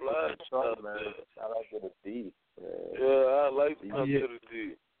some fly stuff, man. Shout out to the D. Yeah, I like to come to the D.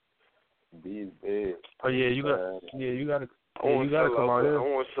 D is big. Oh yeah, you gotta come out here. I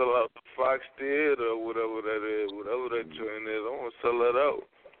want to sell out the Fox Theater or whatever that is, whatever that joint is. I want to sell that out.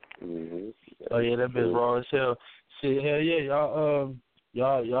 Oh yeah, that bitch raw as hell. Shit, hell yeah,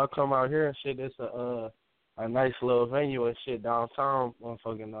 y'all come out here and shit. It's a nice little venue and shit downtown.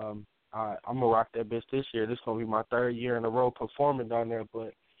 Motherfucking I'm gonna rock that bitch this year. This gonna be my 3rd year in a row performing down there,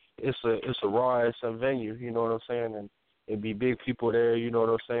 but it's a raw ass venue. You know what I'm saying? And it'd be big people there. You know what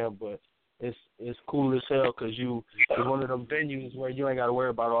I'm saying? But it's cool as hell because it's one of them venues where you ain't got to worry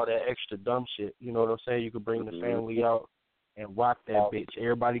about all that extra dumb shit. You know what I'm saying? You could bring the family out and rock that bitch.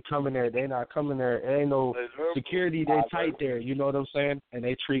 Everybody coming there, they not coming there. There ain't no security. They tight there. You know what I'm saying? And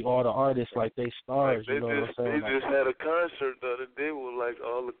they treat all the artists like they stars. You know what I'm saying? They just had a concert the other day where like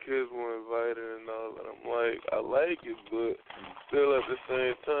all the kids were invited and all. And I'm like, I like it, but still at the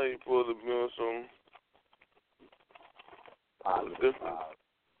same time, you supposed to be on some different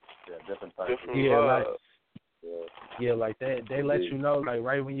yeah, vibe. Yeah, like that. They let you know, like,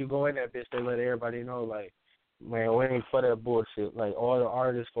 right when you go in that bitch, they let everybody know, like, man, we ain't for that bullshit. Like, all the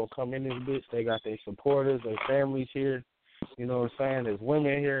artists gonna come in this bitch. They got their supporters, their families here. You know what I'm saying? There's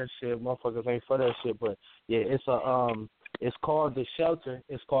women here and shit. Motherfuckers ain't for that shit. But, yeah, it's called The Shelter.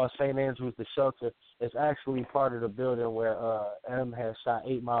 It's called St. Andrews The Shelter. It's actually part of the building where M has shot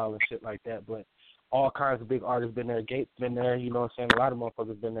 8 Mile and shit like that. But all kinds of big artists been there. Gates been there. You know what I'm saying? A lot of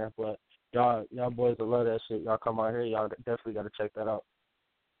motherfuckers been there. But y'all boys will love that shit. Y'all come out here. Y'all definitely got to check that out.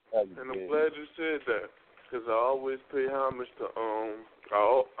 And I'm glad you said that, because I always pay homage to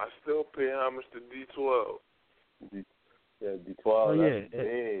I still pay homage to D12. Yeah, D12. Oh yeah,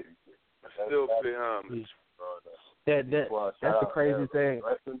 big. I still pay homage. That's the crazy thing.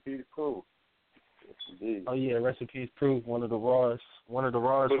 Rest in peace, Proof. Oh yeah, rest in peace, Proof. One of the raws with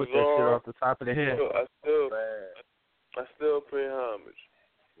that shit off the top of the head. I still pay homage.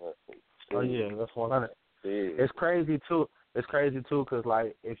 Oh yeah, that's 100. It's crazy too. It's crazy too, cause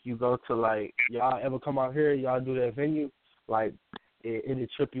like if you go to like y'all ever come out here, y'all do that venue, like it'll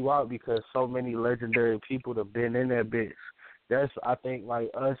trip you out because so many legendary people have been in that bitch. That's I think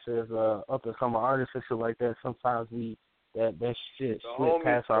like us as up and coming artists and shit like that. Sometimes that shit slip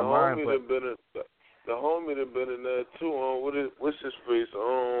past our mind. The homie that been in there too. What's his face?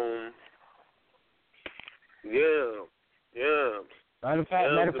 Yeah. Matter of fact,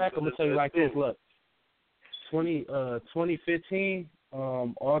 I'm gonna tell you like this. Look, 2015,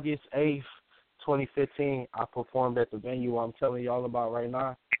 August 8th, 2015, I performed at the venue I'm telling y'all about right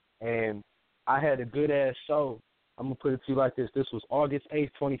now, and I had a good ass show. I'm gonna put it to you like this. This was August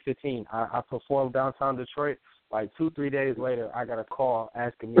 8th, 2015. I performed downtown Detroit. Like 2-3 days later, I got a call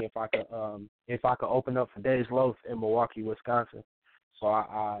asking me if I could open up for Days Loaf in Milwaukee, Wisconsin. So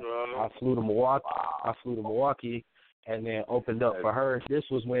I flew to Milwaukee. And then opened up for her. This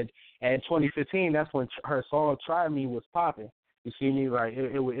was when, in 2015, that's when her song "Try Me" was popping. You see me? Like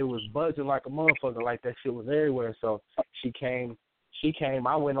it was buzzing like a motherfucker. Like that shit was everywhere. So she came.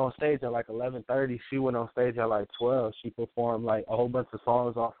 I went on stage at like 11:30. She went on stage at like 12. She performed like a whole bunch of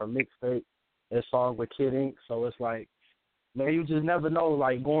songs off her mixtape. That song with Kid Ink. So it's like, man, you just never know.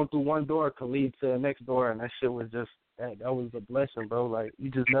 Like going through one door could lead to the next door, and that shit was just that was a blessing, bro. Like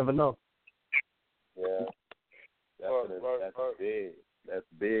you just never know. Yeah. That's big. That's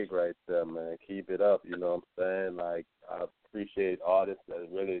big right there, man. Keep it up, you know what I'm saying? Like, I appreciate artists that's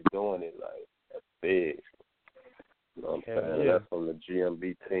really doing it. Like, that's big. You know what I'm saying? Yeah. That's from the GMB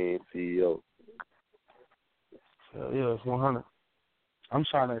team CEO. Hell yeah, it's 100. I'm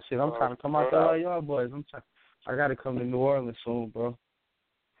trying to come out there like y'all boys. I got to come to New Orleans soon, bro.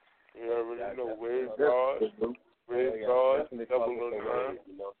 You already know Wave God, Double on Nine.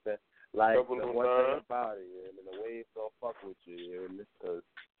 You know what I'm saying? Like, the one thing about it, and the wave don't fuck with you, because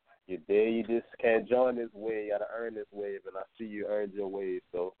you're there, you just can't join this wave, you gotta earn this wave, and I see you earned your wave,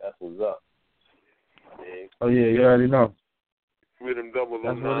 so that's what's up. Yeah. Oh yeah, you already know. With them Double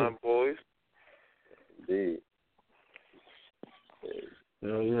on Nine boys. Indeed.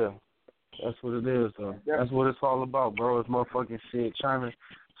 Hell yeah. That's what it is, though. That's what it's all about, bro. It's motherfucking shit. Trying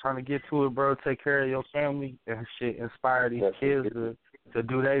to get to it, bro. Take care of your family and shit. Inspire these kids to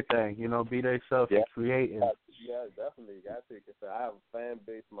do their thing, you know, be they self and create. Yeah, definitely. I have a fan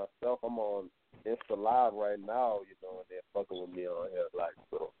base myself. I'm on Insta Live right now, you know, and they're fucking with me on here. Like,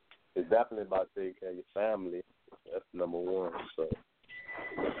 so it's definitely about taking care of your family. That's number one. So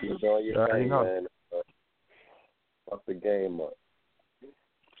keep doing your thing, man. Fuck the game up.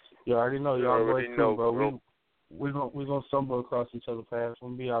 You already know, y'all boys too, bro. We gonna stumble across each other's paths.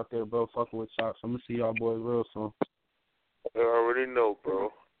 We'll be out there, bro, fucking with Cchopz. I'm gonna see y'all boys real soon. I already know,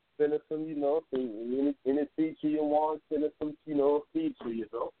 bro. Send us some, you know, any feature you want, send us some, you know, feature, you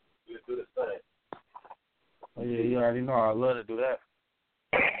know. Just do the thing. Oh, yeah, you already know. I love to do that.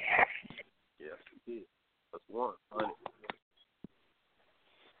 Yes, indeed. That's one.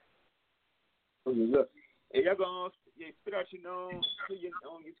 Hey, y'all gonna spit out your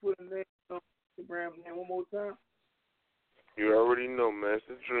Twitter name, Instagram name one more time? You already know, man. It's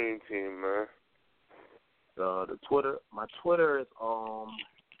the Dream Team, man. The Twitter, my Twitter is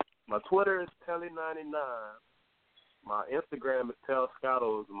Telly99. My Instagram is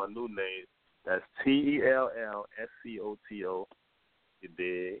Tellscoto, is my new name. That's TELLSCOTO. You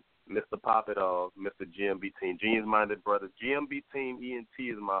dig? Mr. Pop It Off, Mr. GMB Team, Genius Minded Brothers. GMB Team ENT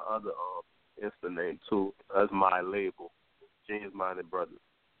is my other Insta name too. That's my label, Genius Minded Brothers.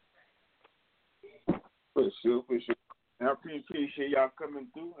 For sure. And I appreciate y'all coming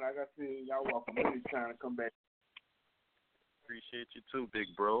through. Like I said, y'all welcome anytime to come back. Appreciate you too,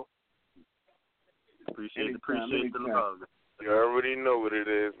 big bro. Appreciate the love. You already know what it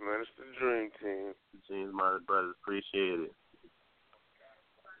is, man. It's the Dream Team. James, my brothers, appreciate it.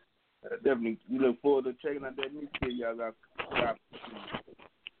 Definitely, we look forward to checking out that new kid y'all got.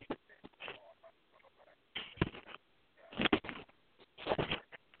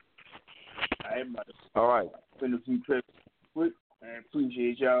 All right. Spend a few trips quick. I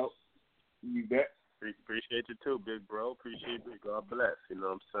appreciate y'all. You bet. Appreciate you too, big bro. Appreciate you. God bless. You know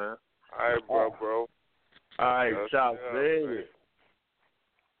what I'm saying? All right, bro. All right, Cchopz, baby.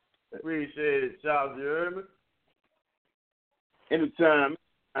 Appreciate it, Cchopz. You heard me? Anytime.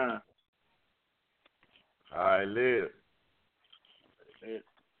 All right, live.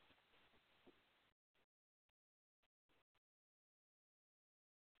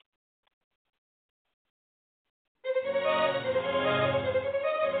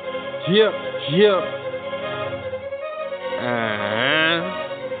 Yep.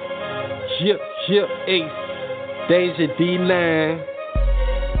 Yep, Ace. Danger D9.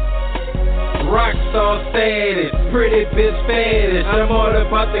 Rockstar status, pretty bitch fetish. I'm all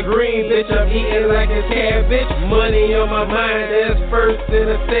about the green, bitch. I'm eating like a cabbage. Money on my mind, that's first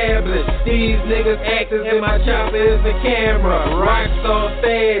and established. These niggas actors and my chopper is the camera. Rockstar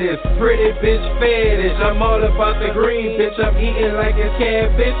status, pretty bitch fetish. I'm all about the green, bitch. I'm eating like a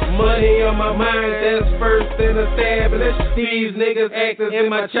cabbage. Money on my mind, that's first and established. These niggas actors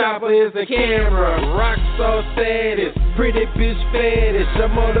and my chopper is the camera. Rockstar status, pretty bitch fetish.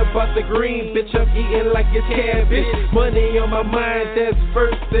 I'm all about the green, bitch. I'm eating like it's cabbage. Money on my mind, that's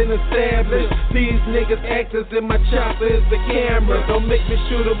first and established. These niggas actors and my chopper is the camera. Don't make me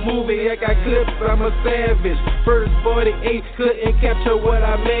shoot a movie, I got clips, I'm a savage. First 48 couldn't capture what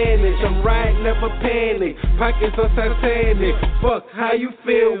I manage. I'm riding, never panic, pockets are satanic. Fuck, how you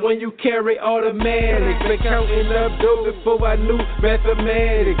feel when you carry automatics? Been counting up dope before I knew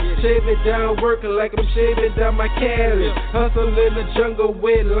mathematics. Shaving down, working like I'm shaving down my callus. Hustle in the jungle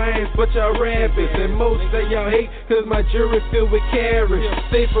with lions, but y'all rabbits. And most of y'all hate, cause my jewelry filled with carrots.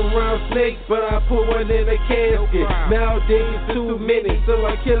 Safe around snakes, but I put one in a casket. Nowadays, too many, so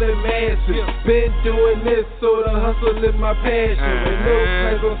I'm killing masses. Been doing this, so the hustle is my passion. And no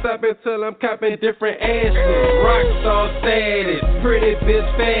plans gon' stop until I'm copping different ashes. Rockstar status, pretty bitch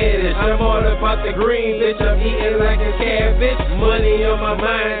fetish. I'm all about the green, bitch. I'm eating like a cabbage. Money on my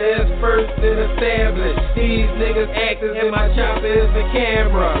mind, that's first and established. These niggas actors and my chopper is the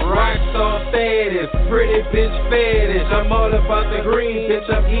camera. Rockstar status, pretty bitch fetish. I'm all about the green, bitch.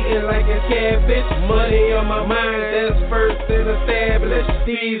 I'm eating like a cabbage. Money on my mind, that's first and established.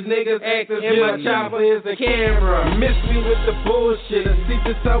 These niggas actors and my chopper is the camera. Miss me with the bullshit, I see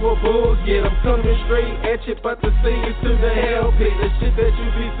just how a bull get. I'm coming straight at you, about to sing it to the hell pit. The shit that you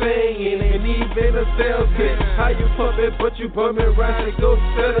be saying ain't even a sales pitch. How you pumping, but you bumming right to go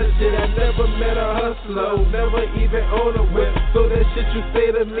sell that shit. I never met a hustler, never even own a whip. So that shit you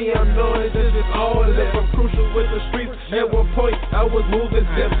say to me, I'm knowing this is all left. I'm crucial with the streets. At one point, I was moving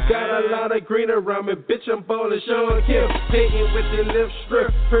zips. Got a lot of green around me, bitch. I'm ballin' Sean Kim. Painting with the lip strip,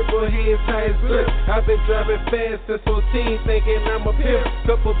 purple hands, tight slip. I've been driving fast since 14, thinking I'm a pimp.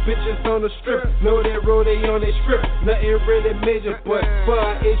 Couple bitches on the strip, know that road they on they strip. Nothing really major, but for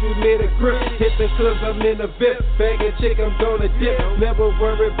our age we made a grip. Hit the clubs, I'm in the VIP. Bag a chick, I'm gonna dip. Never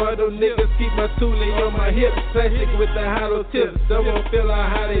worry about them niggas, keep my toolie on my hip. Plastic with the hollow tips, don't wanna feel like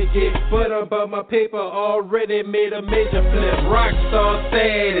how they get. But I'm about my paper, already made a major flip. Rockstar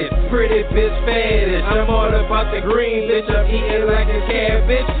status, pretty bitch fetish. I'm all about the green, bitch. I'm eating like a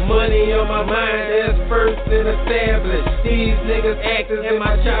cabbage. Money on my mind, that's first and established. These niggas actors and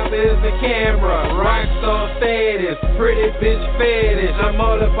my chopper is the camera. Rockstar status, pretty bitch fetish. I'm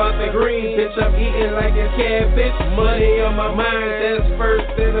all about the green, bitch. I'm eating like a cabbage. Money on my mind, that's first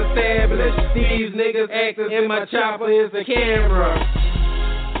and established. These niggas actors and my chopper is the camera.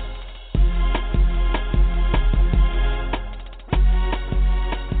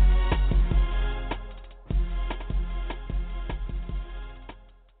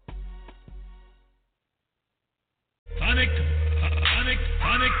 Sonic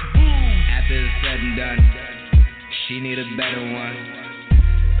boom. After it's said and done, she need a better one.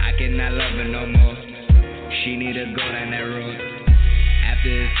 I cannot love her no more. She need to go down that road. After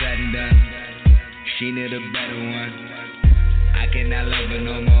it's said and done, she need a better one. I cannot love her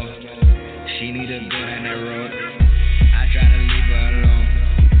no more. She need to go down that road. I try to leave her alone.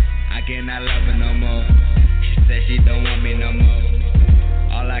 I cannot love her no more. She said she don't want me no more.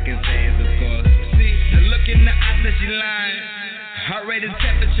 All I can say is of course. See, the look in the eyes that she lying. Heart rate and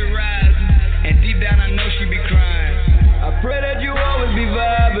temperature rise, and deep down I know she be crying. I pray that you always be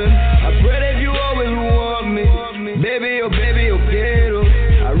vibing. I pray that you always want me. Baby, oh baby, oh quiero.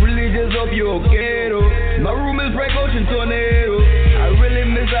 I really just hope you okay though. My room is break ocean tornado.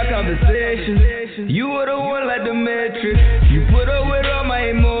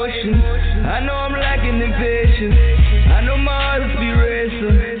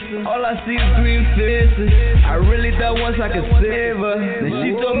 see a green fist. I really thought once I could save her. Then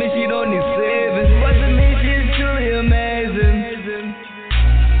she told me she don't need savings. But to me she's truly amazing.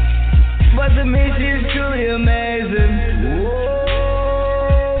 But to me she's truly amazing.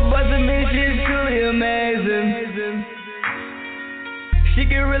 Whoa, but to me she's truly amazing. She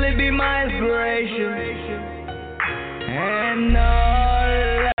can really be my inspiration. And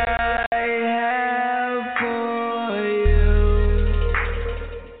all I have for you.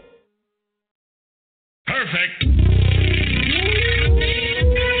 Perfect.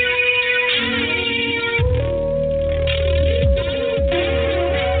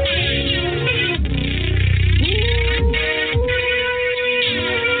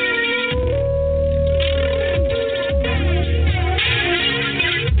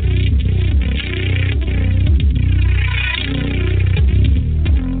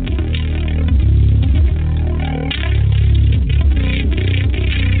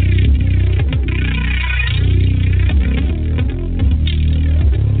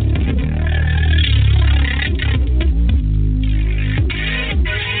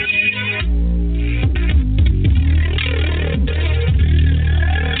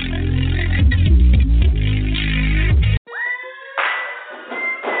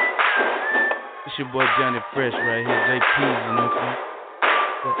 Boy Johnny Fresh right here, JP, you know what I'm saying?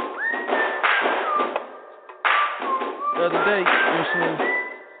 The other day, you know what I'm saying?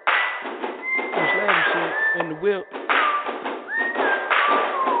 I'm slamming shit in the whip.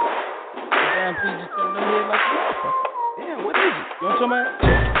 Damn, please just turn their head like a motherfucker. Damn, what is it? You know what I'm talking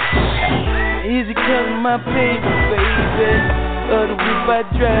about? Easy cutting my paper, baby. Other whip I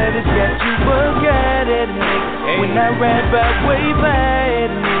drive, it's got you bug out at a nigga. When I ride by, wave by at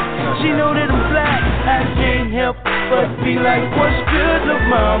a nigga. She know that I'm fly, I can't help but be like, what's good, look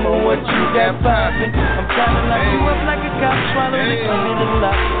mama, what you got poppin'? I'm trying to lock you up like a cop, swallow the gun in the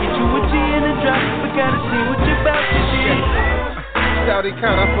lock. Get you a G in the drop, but gotta see what you about to do. Shawty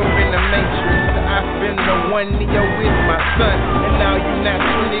caught up in the matrix. I've been the one Neo with my son, and now you not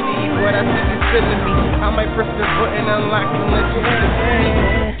Trinity, but I see you feeling me. I might press the button, unlock and let you hit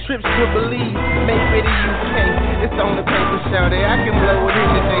it. Trips to Belize, maybe the UK. It's on the paper, shawty, I can blow it in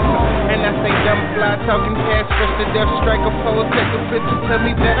today. And I say dumb fly, talking cash, fresh to death, strike a pose, take a picture, tell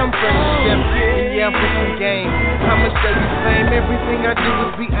me that I'm fresh to death. And yeah, I'm for some game. I'ma show you fame, everything I do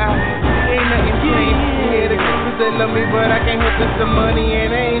is be out. Ain't nothing changed. Yeah, the cause they love me, but I can't help it, the money.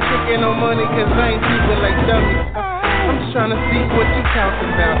 And I ain't tricking no money, cause I ain't people like dummies. I'm just trying to see what you talking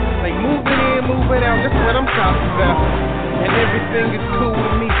about. Like moving in, moving out, that's what I'm talking about. And everything is cool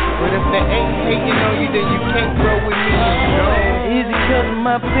with me. But if they ain't hating on you, then you can't grow with me. No. Easy cutting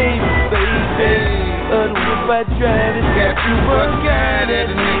my paper, baby. Other whip I drive, it's got you bug out at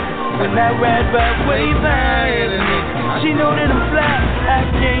a nigga. When I ride by, wave by at a nigga. She know that I'm fly, I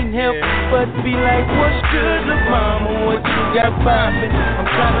can't help but be like, what's good, look mama, what you got poppin'? I'm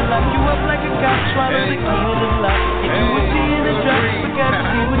trying to lock you up like a cop, swallow the key to the lock. Get you a G in the drop, but gotta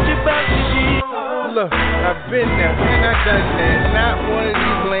see what you about to do. Look, I've been there and I done that. Not one of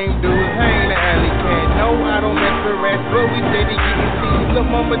these lame dudes, I ain't an alley cat. No, I don't mess with rats, but we steady getting teased. Look,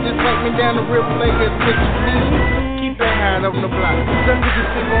 mama, just wipe me down the real players, what you need. Keep that high on the block. Some niggas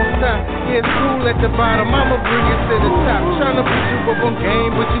sit on top. Yeah, it's cool at the bottom. I'ma bring it to the top. Tryna put you up on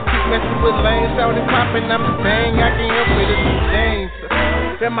game, but you keep messing with lanes. Shout it poppin', I'm the bang. I can't help it, it's the James.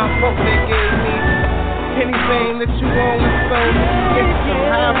 That my folk that gave me. Anything that you want is so it's some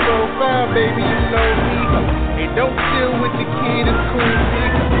high profile, baby, you know me. Hey, don't chill with the kid, it's cool, see.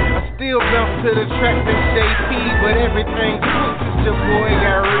 I still bounce to the track that's JP, but everything switches, your boy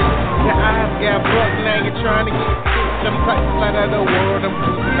got rich. Your eyes got buck, now you're trying to get rich. I'm like flat out of the world, I'm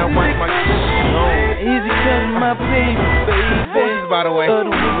cruising, I wipe my shit on. Easy cutting my paper, baby. Voices, by the way.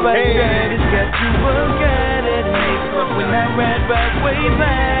 Other whip I drive, it's got you bug out at a nigga. When I ride by, wave by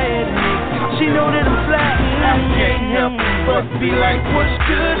at a nigga. She know that I'm fly, I can't help but be like, what's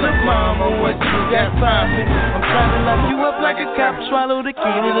good, look mama, what you got poppin'? I'm trying to lock you up like a cop, swallow the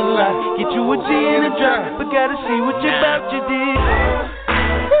key to the lock. Get you a G in a drop, but gotta see what you about to do.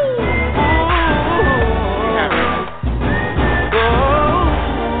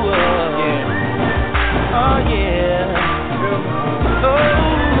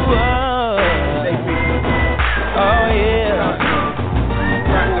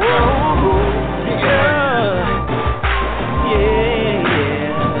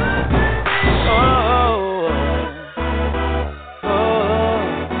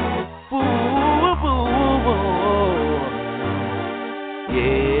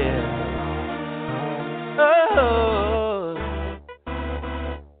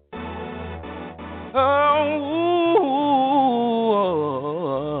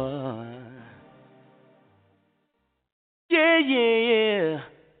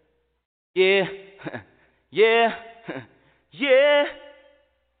 Yeah. Yeah.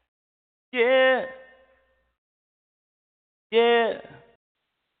 Yeah. Yeah.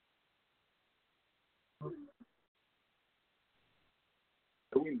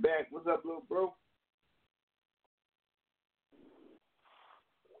 We back. What's up, little bro?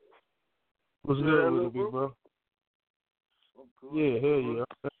 What's good with it, big bro? Yeah, hell yeah.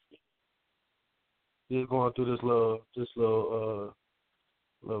 Just going through this little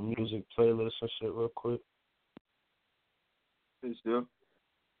music playlist and shit real quick. Hey, still.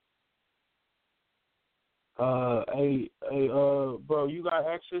 Hey, bro, you got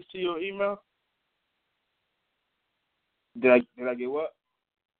access to your email? Did I get what?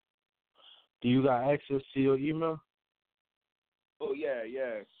 Do you got access to your email? Oh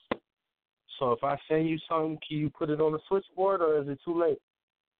yeah. So if I send you something, can you put it on the switchboard, or is it too late?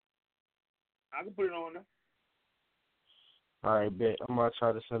 I can put it on there. All right, bet. I'm gonna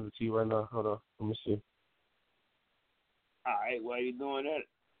try to send it to you right now. Hold on, let me see. All right, while you doing that,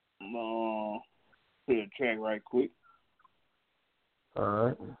 I'm gonna put a track right quick. All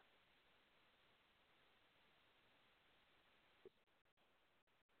right.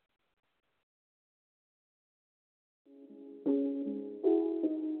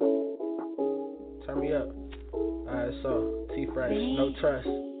 Turn me up. Alright, so T-Fresh, no trust.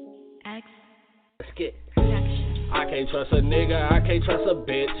 Let's get. I can't trust a nigga, I can't trust a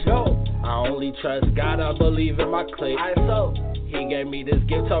bitch. No, I only trust God, I believe in my clique. He gave me this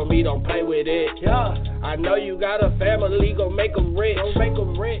gift, told me don't play with it. Yeah, I know you got a family, go make them rich.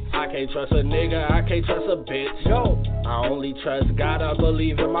 I can't trust a nigga, I can't trust a bitch. No, I only trust God, I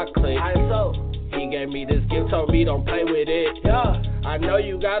believe in my clique. He gave me this gift, told me don't play with it. Yeah, I know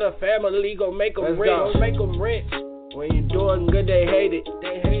you got a family, go make them rich. When you doing good, they hate it.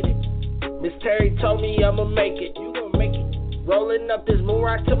 Miss Terry told me I'ma make it. You gon' make it. Rolling up this moon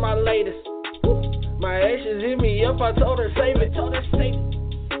rock to my latest. My exes hit me up, I told her save it.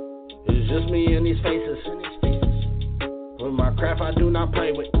 It's just me and these faces. With my craft I do not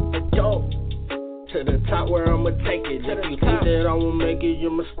play with. Yo, to the top where I'ma take it. If you think that I won't make it, you're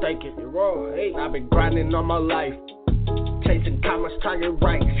mistaken. You're wrong. Hey, I've been grinding all my life. Chasing commas, trying to get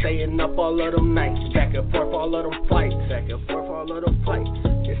right. Staying up all of them nights. Back and forth all of them flights.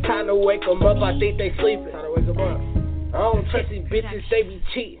 It's time to wake them up, I think they sleeping. I don't trust these bitches, they be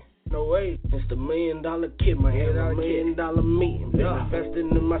cheating. No way, it's the $1 million kid, my head $1 million meeting. Been investing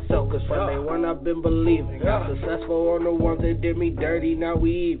in myself, cause from day one I've been believing. Got successful on the ones that did me dirty, now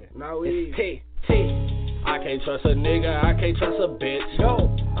we even. It's T. I can't trust a nigga, I can't trust a bitch.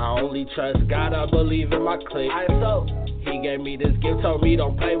 No, I only trust God, I believe in my clique. He gave me this gift, told me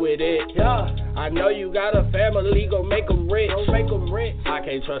don't play with it. Yeah, I know you got a family, go make them rich. I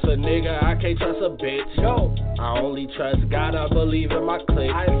can't trust a nigga, I can't trust a bitch. No, I only trust God, I believe in my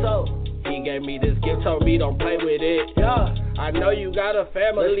clique. He gave me this gift, told me don't play with it. Yeah, I know you got a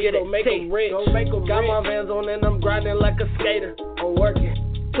family, go make them rich. Got my Vans on and I'm grinding like a skater. I'm working.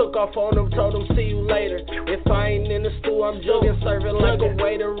 Took off on them, told them see you later. If I ain't in the stew, I'm jugging, serving like a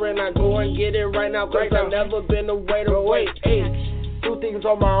waiter. And I go and get it right now, cause I've never been a waiter. Wait, do things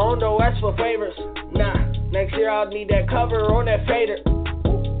on my own, don't ask for favors. Nah, next year I'll need that cover on that fader.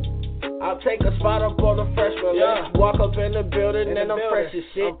 I'll take a spot up on the freshman list. Walk up in the building and I'm fresh as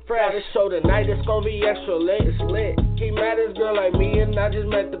shit. Got a show tonight, it's gonna be extra lit. It's lit. He met his girl like me and I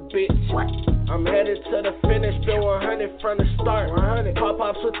just met the bitch. I'm headed to the finish, bill 100 from the start. 100.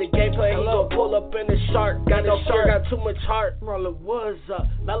 Pop-pops with the gameplay, he gon' pull up in the shark. Got no shark, got too much heart. Rollin' woods up,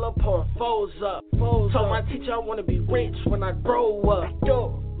 mellow pouring foes up. Told my teacher I wanna be rich when I grow up.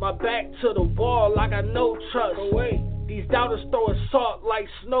 Yo, my back to the wall, I got no trust. These doubters throwing salt like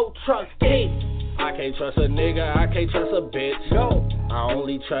snow trucks. I can't trust a nigga, I can't trust a bitch. No, I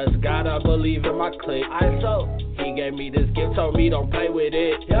only trust God, I believe in my clique. He gave me this gift, told me don't play with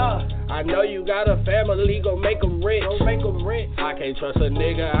it. Yeah, I know you got a family, go make them rich. I can't trust a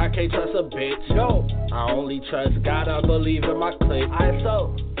nigga, I can't trust a bitch. No, I only trust God, I believe in my clique.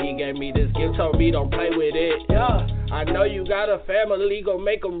 He gave me this gift, told me don't play with it. Yeah, I know you got a family, go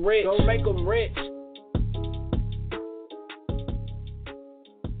make them rich.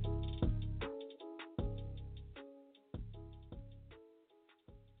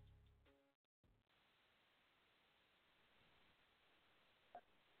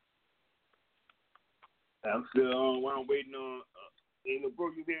 I'm still on while I'm waiting on.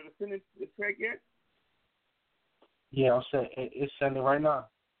 Bro, you be able to finish the track yet? Yeah, it's sending right now.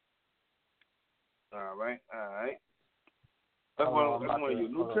 All right. That's one of your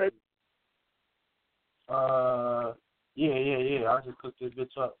new tracks? Yeah. I just cooked this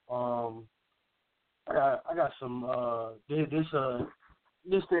bitch up. I got some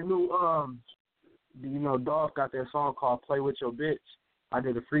this the new you know, Dolph got that song called "Play with Your Bitch." I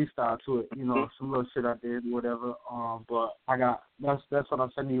did a freestyle to it, you know, some little shit I did, whatever. But I got that's what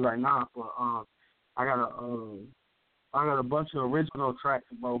I'm sending you right now. But I got a bunch of original tracks,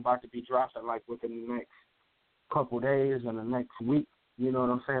 bro, about to be dropping like within the next couple days and the next week. You know what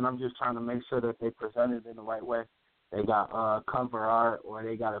I'm saying? I'm just trying to make sure that they present it in the right way. They got cover art or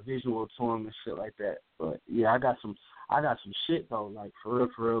they got a visual to them and shit like that. But yeah, I got some shit though, like for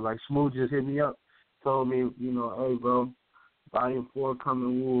real. Like Smooth just hit me up, told me, you know, hey bro, Volume 4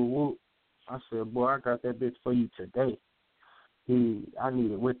 coming, woo woo. I said, boy, I got that bitch for you today. I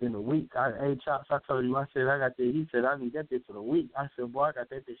need it within a week. Hey, Cchopz, I told you, I said, I got that. He said, I need that bitch in a week. I said, boy, I got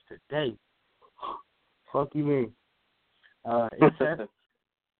that bitch today. Fuck you mean? It's sent.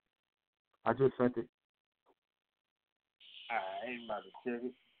 I just sent it. I ain't about to check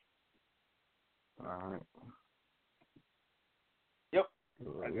it. All right. Yep,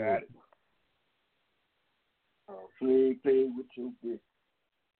 I got it. Play with your bitch.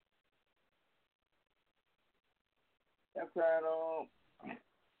 That's right.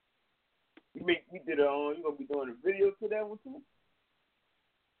 You did you gonna be doing a video to that one too?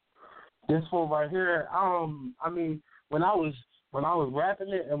 This one right here. I mean, when I was rapping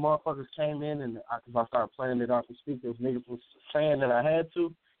it and motherfuckers came in and I started playing it off the speakers, niggas was saying that I had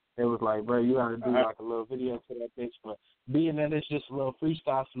to. It was like, bro, you gotta do like a little video to that bitch. But being that it's just a little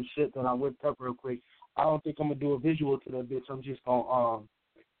freestyle, some shit that I whipped up real quick, I don't think I'm gonna do a visual to that bitch. I'm just gonna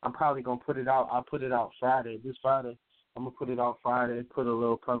I'm probably gonna put it out. I'll put it out Friday. This Friday, I'm gonna put it out Friday. Put a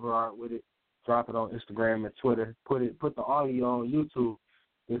little cover art with it. Drop it on Instagram and Twitter. Put the audio on YouTube.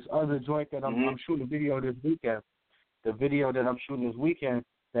 This other joint that I'm shooting a video this weekend. The video that I'm shooting this weekend,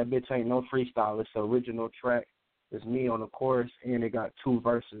 that bitch ain't no freestyle. It's an original track. It's me on the chorus, and it got 2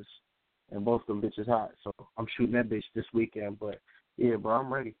 verses, and both of them bitches hot. So I'm shooting that bitch this weekend. But yeah, bro,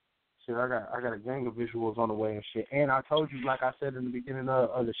 I'm ready. Shit, I got a gang of visuals on the way and shit. And I told you, like I said in the beginning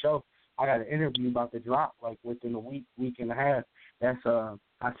of the show, I got an interview about to drop like within a week and a half. That's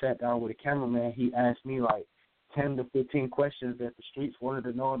I sat down with a cameraman. He asked me like 10 to 15 questions that the streets wanted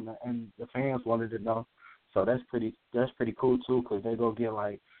to know and the fans wanted to know. So that's pretty cool too, because they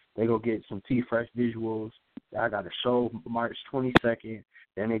go get some T-Fresh visuals. I got a show March 22nd.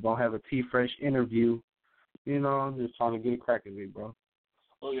 Then they gonna have a T-Fresh interview. You know, I'm just trying to get it cracking, big bro.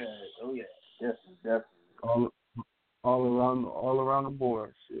 Oh yeah, definitely. All around the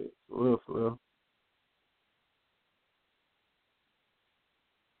board, shit, for real.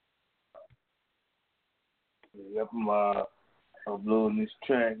 Yep, I'm uploading this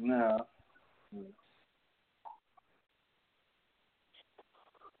track now.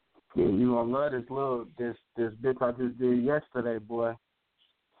 Yeah, you gonna love this bitch I just did yesterday, boy.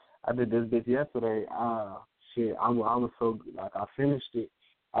 I did this bitch yesterday. Shit, I was so like I finished it.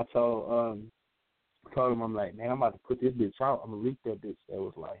 I told him, I'm like, man, I'm about to put this bitch out. I'm gonna leak that bitch. That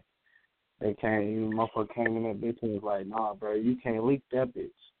was like, motherfucker came in that bitch and was like, nah, bro, you can't leak that bitch.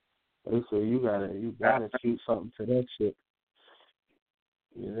 They said you gotta shoot something to that shit.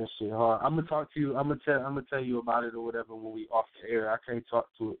 Yeah, that shit hard. I'm gonna talk to you. I'm gonna tell you about it or whatever when we off the air. I can't talk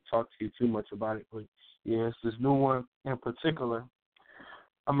to you too much about it, but yeah, it's this new one in particular.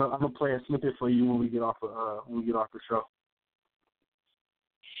 I'm gonna play a snippet for you when we get off the show.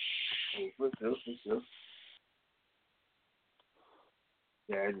 For sure.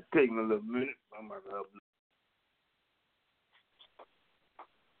 Yeah, it's taking a little minute. I'm about to upload.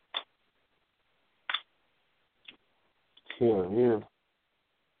 Yeah.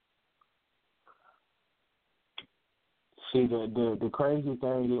 See, the crazy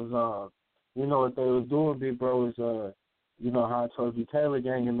thing is, you know what they was doing, big bro, is, you know how I told you Taylor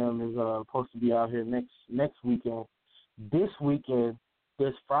Gang and them is supposed to be out here next weekend. This weekend,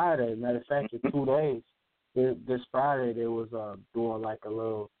 this Friday, matter of fact, in 2 days, this Friday they was doing like a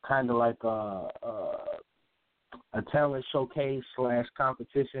little kind of like a talent showcase /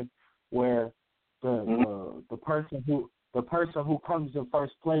 competition where the person who comes in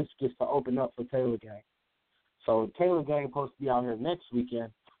first place gets to open up for Taylor Gang. So Taylor Gang supposed to be out here next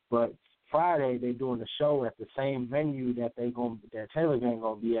weekend, but Friday they doing the show at the same venue that Taylor Gang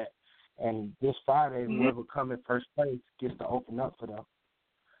gonna be at, and this Friday whoever come in first place gets to open up for them.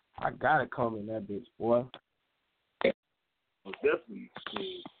 I gotta come in that bitch, boy. Well, definitely.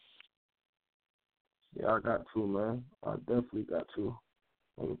 Yeah, I got to, man. I definitely got to.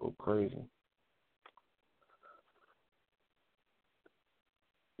 I'm gonna go crazy.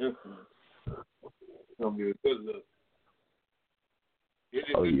 Definitely. It's gonna be a good look. They're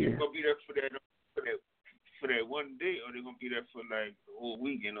yeah. gonna be there for that one day, or they're gonna be there for like the whole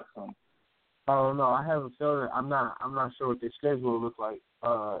weekend or something. I don't know. I have a feeling. I'm not sure what their schedule looks like.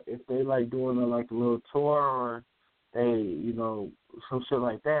 If they like doing a little tour or they, some shit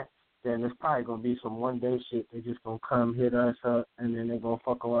like that, then it's probably gonna be some one day shit. They just gonna come hit us up and then they gonna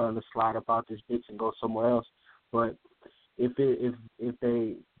fuck around and slide up out this bitch and go somewhere else. But if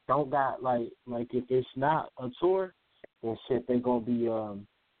they don't got like if it's not a tour, then shit they gonna be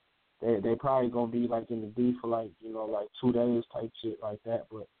they probably gonna be like in the D for like 2 days type shit like that.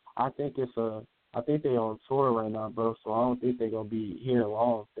 But I think they on tour right now, bro. So I don't think they're gonna be here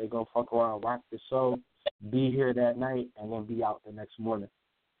long. They gonna fuck around, rock the show, be here that night, and then be out the next morning.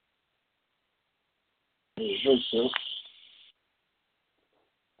 Yeah.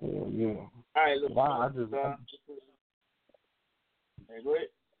 Yeah. All right, look. Wow, Hey, go ahead.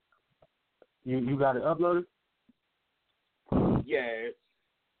 You got it uploaded? Yeah.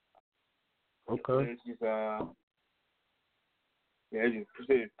 Okay. It's just it's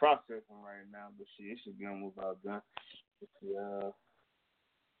just processing right now, but shit, it should be almost all done.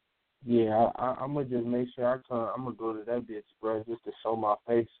 Yeah, I'm gonna just make sure I'm gonna go to that bitch, bro, just to show my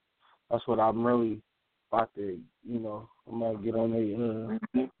face. That's what I'm really about to, I'm about to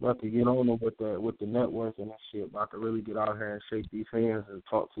get on them with the network and that shit. About to really get out here and shake these hands and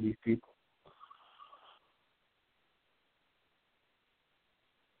talk to these people.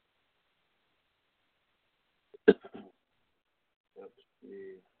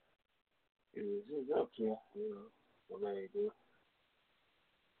 It's up here. What I do?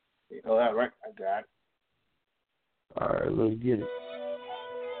 Oh, all right, I got it. All right, let's get it.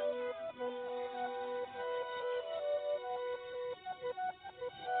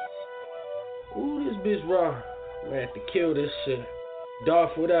 Ooh, this bitch raw. I'm gonna have to kill this shit.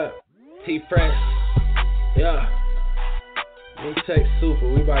 Dolph, what up? T-Fresh. Yeah. Me text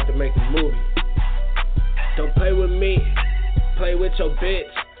Super, we about to make a movie. Don't play with me. Play with your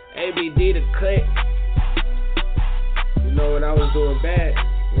bitch. ABD the click. You know when I was doing bad,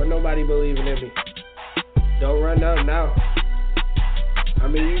 when nobody believing in me. Don't run out now. I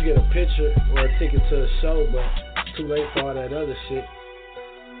mean, you get a picture or a ticket to the show, but it's too late for all that other shit.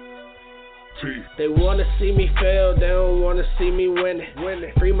 They wanna see me fail, they don't wanna see me winning.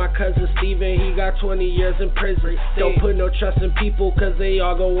 Free my cousin Steven, he got 20 years in prison. Don't put no trust in people, cause they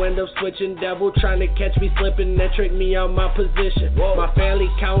all gon' end up switching. Devil trying to catch me slipping, that trick me out my position. My family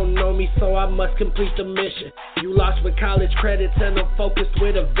counting on me, so I must complete the mission. You lost with college credits and I'm focused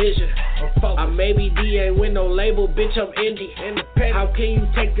with a vision. I'm ABD, ain't with no label, bitch, I'm indie. Independent. How can you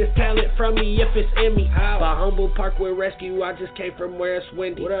take this talent from me if it's in me? By Humble Park with Rescue, I just came from where it's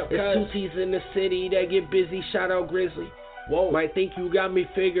windy. What up, it's 2 T's in the city that get busy, shout out Grizzly. Whoa, might think you got me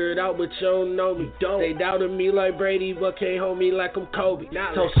figured out, but you don't know me. They doubted me like Brady, but can't hold me like I'm Kobe.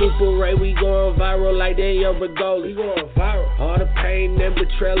 So Super Ray, we going viral like Daniel Bergoli. We going viral. All the pain and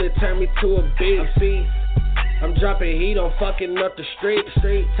betrayal, it turned me to a beast. I'm dropping heat on fucking up the street.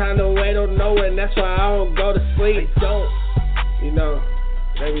 Time to wait on no one, that's why I don't go to sleep.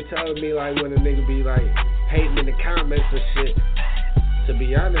 They be telling me like when a nigga be like hating in the comments and shit. To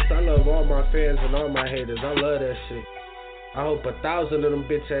be honest, I love all my fans and all my haters. I love that shit. I hope 1,000 of them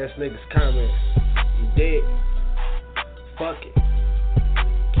bitch ass niggas comment. You dead. Fuck it.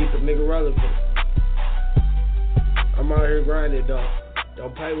 Keep a nigga relevant. I'm out here grinding though.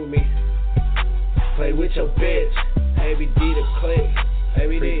 Don't play with me. Play with your bitch. ABD the click.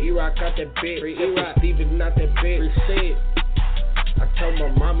 Free E-Rock out that bitch. Free E-Rock Steven out that bitch. Free Sid. I told my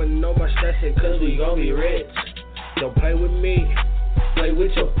mama no more stressing cause we gon' be rich. Don't play with me. Play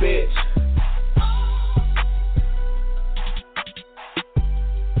with your bitch.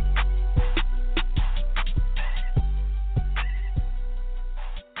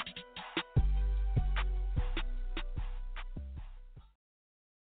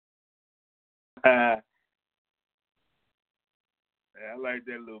 I like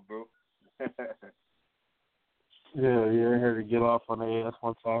that little bro. Yeah, I had to get off on their ass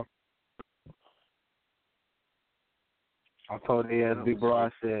one time. I told their ass, big bro, I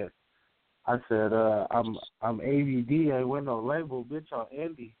said, I'm ABD, ain't with no label, bitch, I'm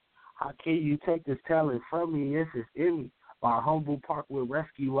indie. How can you take this talent from me if it's in me? By Humble Park with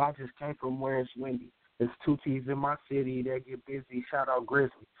Rescue, I just came from where it's windy. There's 2 T's in my city that get busy, shout out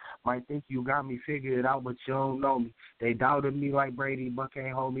Grizzly. Might think you got me figured out, but you don't know me. They doubted me like Brady, but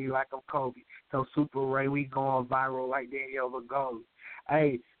can't hold me like I'm Kobe. So Super Ray, we going viral like Daniel Bergoli.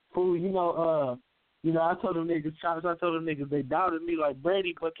 Hey, fool, I told them niggas, Cchopz, I told them niggas they doubted me like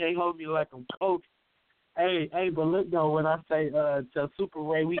Brady, but can't hold me like I'm Kobe. Hey, but look though, when I say to Super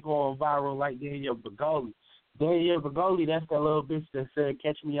Ray, we going viral like Daniel Bergoli. Daniel Bergoli, that's that little bitch that said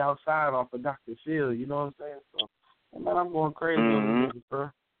catch me outside off of Dr. Phil, you know what I'm saying? So, man, I'm going crazy on these niggas, bro.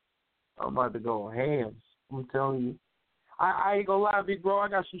 I'm about to go ham. I'm telling you. I ain't gonna lie, big bro. I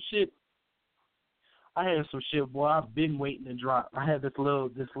got some shit. I had some shit, boy. I've been waiting to drop. I had this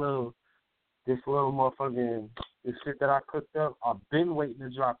little motherfucking this shit that I cooked up. I've been waiting to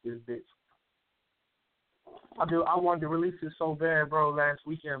drop this bitch. I wanted to release it so bad, bro, last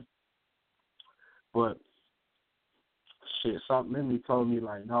weekend. But shit, something in me told me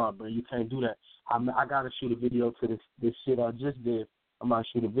like, nah, bro, you can't do that. I gotta shoot a video to this shit I just did. I'm gonna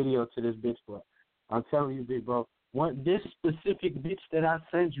shoot a video to this bitch, but I'm telling you, big bro, this specific bitch that I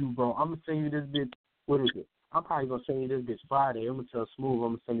send you, bro, I'm gonna send you this bitch. What is it? I'm probably gonna send you this bitch Friday. I'm gonna tell Smooth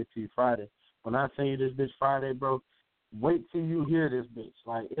I'm gonna send it to you Friday. When I send you this bitch Friday, bro, wait till you hear this bitch.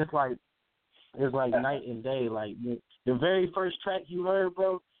 Like it's like night and day. Like the very first track you heard,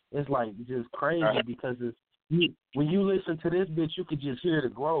 bro, it's like just crazy because when you listen to this bitch, you could just hear the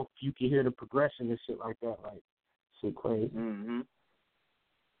growth. You can hear the progression and shit like that. Like shit crazy. Mm-hmm.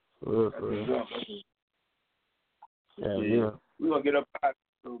 For real. Yeah. We're gonna get up out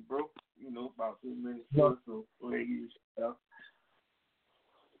of it, bro. You know, about 2 minutes or so. Go ahead and get your stuff.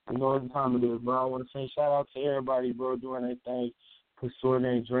 You know what time it is, bro. I want to say shout out to everybody, bro, doing their thing, pursuing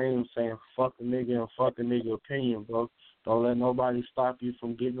their dreams, saying fuck a nigga and fuck a nigga opinion, bro. Don't let nobody stop you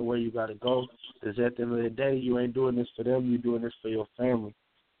from getting to where you got to go. Because at the end of the day, you ain't doing this for them. You're doing this for your family.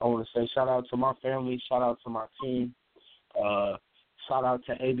 I want to say shout out to my family, shout out to my team, shout out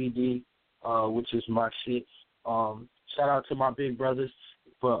to ABD, which is my shit. Shout out to my big brothers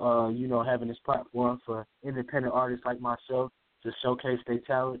for, having this platform for independent artists like myself to showcase their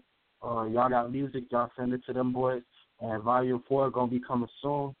talent. Y'all got music, y'all send it to them boys. And Volume 4 going to be coming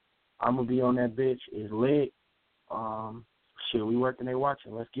soon. I'm going to be on that bitch. It's lit. Shit, we working, they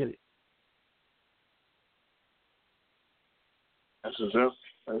watching. Let's get it. That's what's up.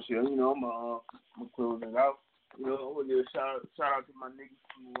 That's it. I'm gonna close it out. I'm gonna give a shout out to my niggas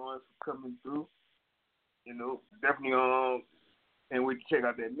who ones for coming through. Definitely and we check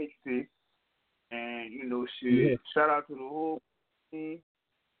out that mixtape. And shit. Yeah. Shout out to the whole team.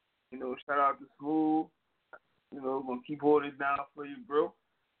 Shout out to Smooth. We're gonna keep holding it down for you, bro.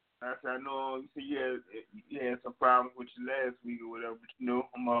 I know you said you had some problems with you last week or whatever, but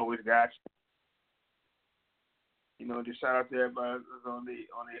I'm always got you. Just shout out to everybody that's on their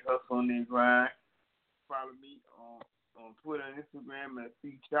hustle, on their grind. Follow me on Twitter and Instagram at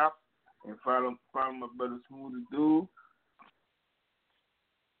Cchopz, and follow my brother Smooththadude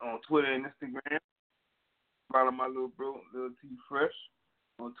on Twitter and Instagram. Follow my little bro, Lil T Fresh,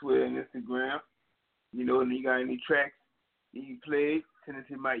 on Twitter and Instagram. And you got any tracks you play, send it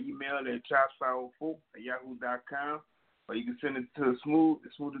to my email at chops504@yahoo.com, or you can send it to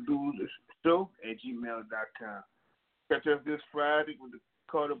Smooththadude show at gmail.com. Catch us this Friday with the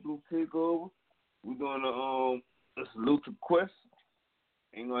Carter Blue Takeover. We're doing a salute to Quest.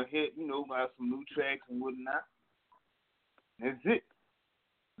 Ain't gonna hit, got some new tracks and whatnot. That's it.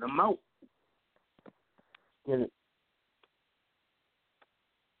 I'm out. Get it.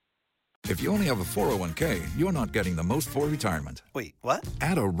 If you only have a 401k, you're not getting the most for retirement. Wait, what?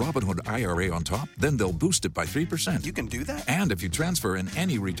 Add a Robinhood IRA on top, then they'll boost it by 3%. You can do that? And if you transfer in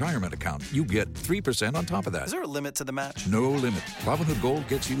any retirement account, you get 3% on top of that. Is there a limit to the match? No limit. Robinhood Gold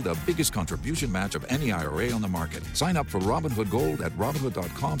gets you the biggest contribution match of any IRA on the market. Sign up for Robinhood Gold at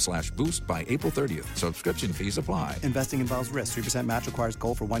Robinhood.com/boost by April 30th. Subscription fees apply. Investing involves risk. 3% match requires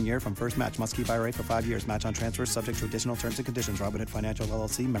gold for 1 year from first match. Must keep IRA for 5 years. Match on transfers subject to additional terms and conditions. Robinhood Financial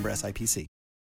LLC, member SIPC.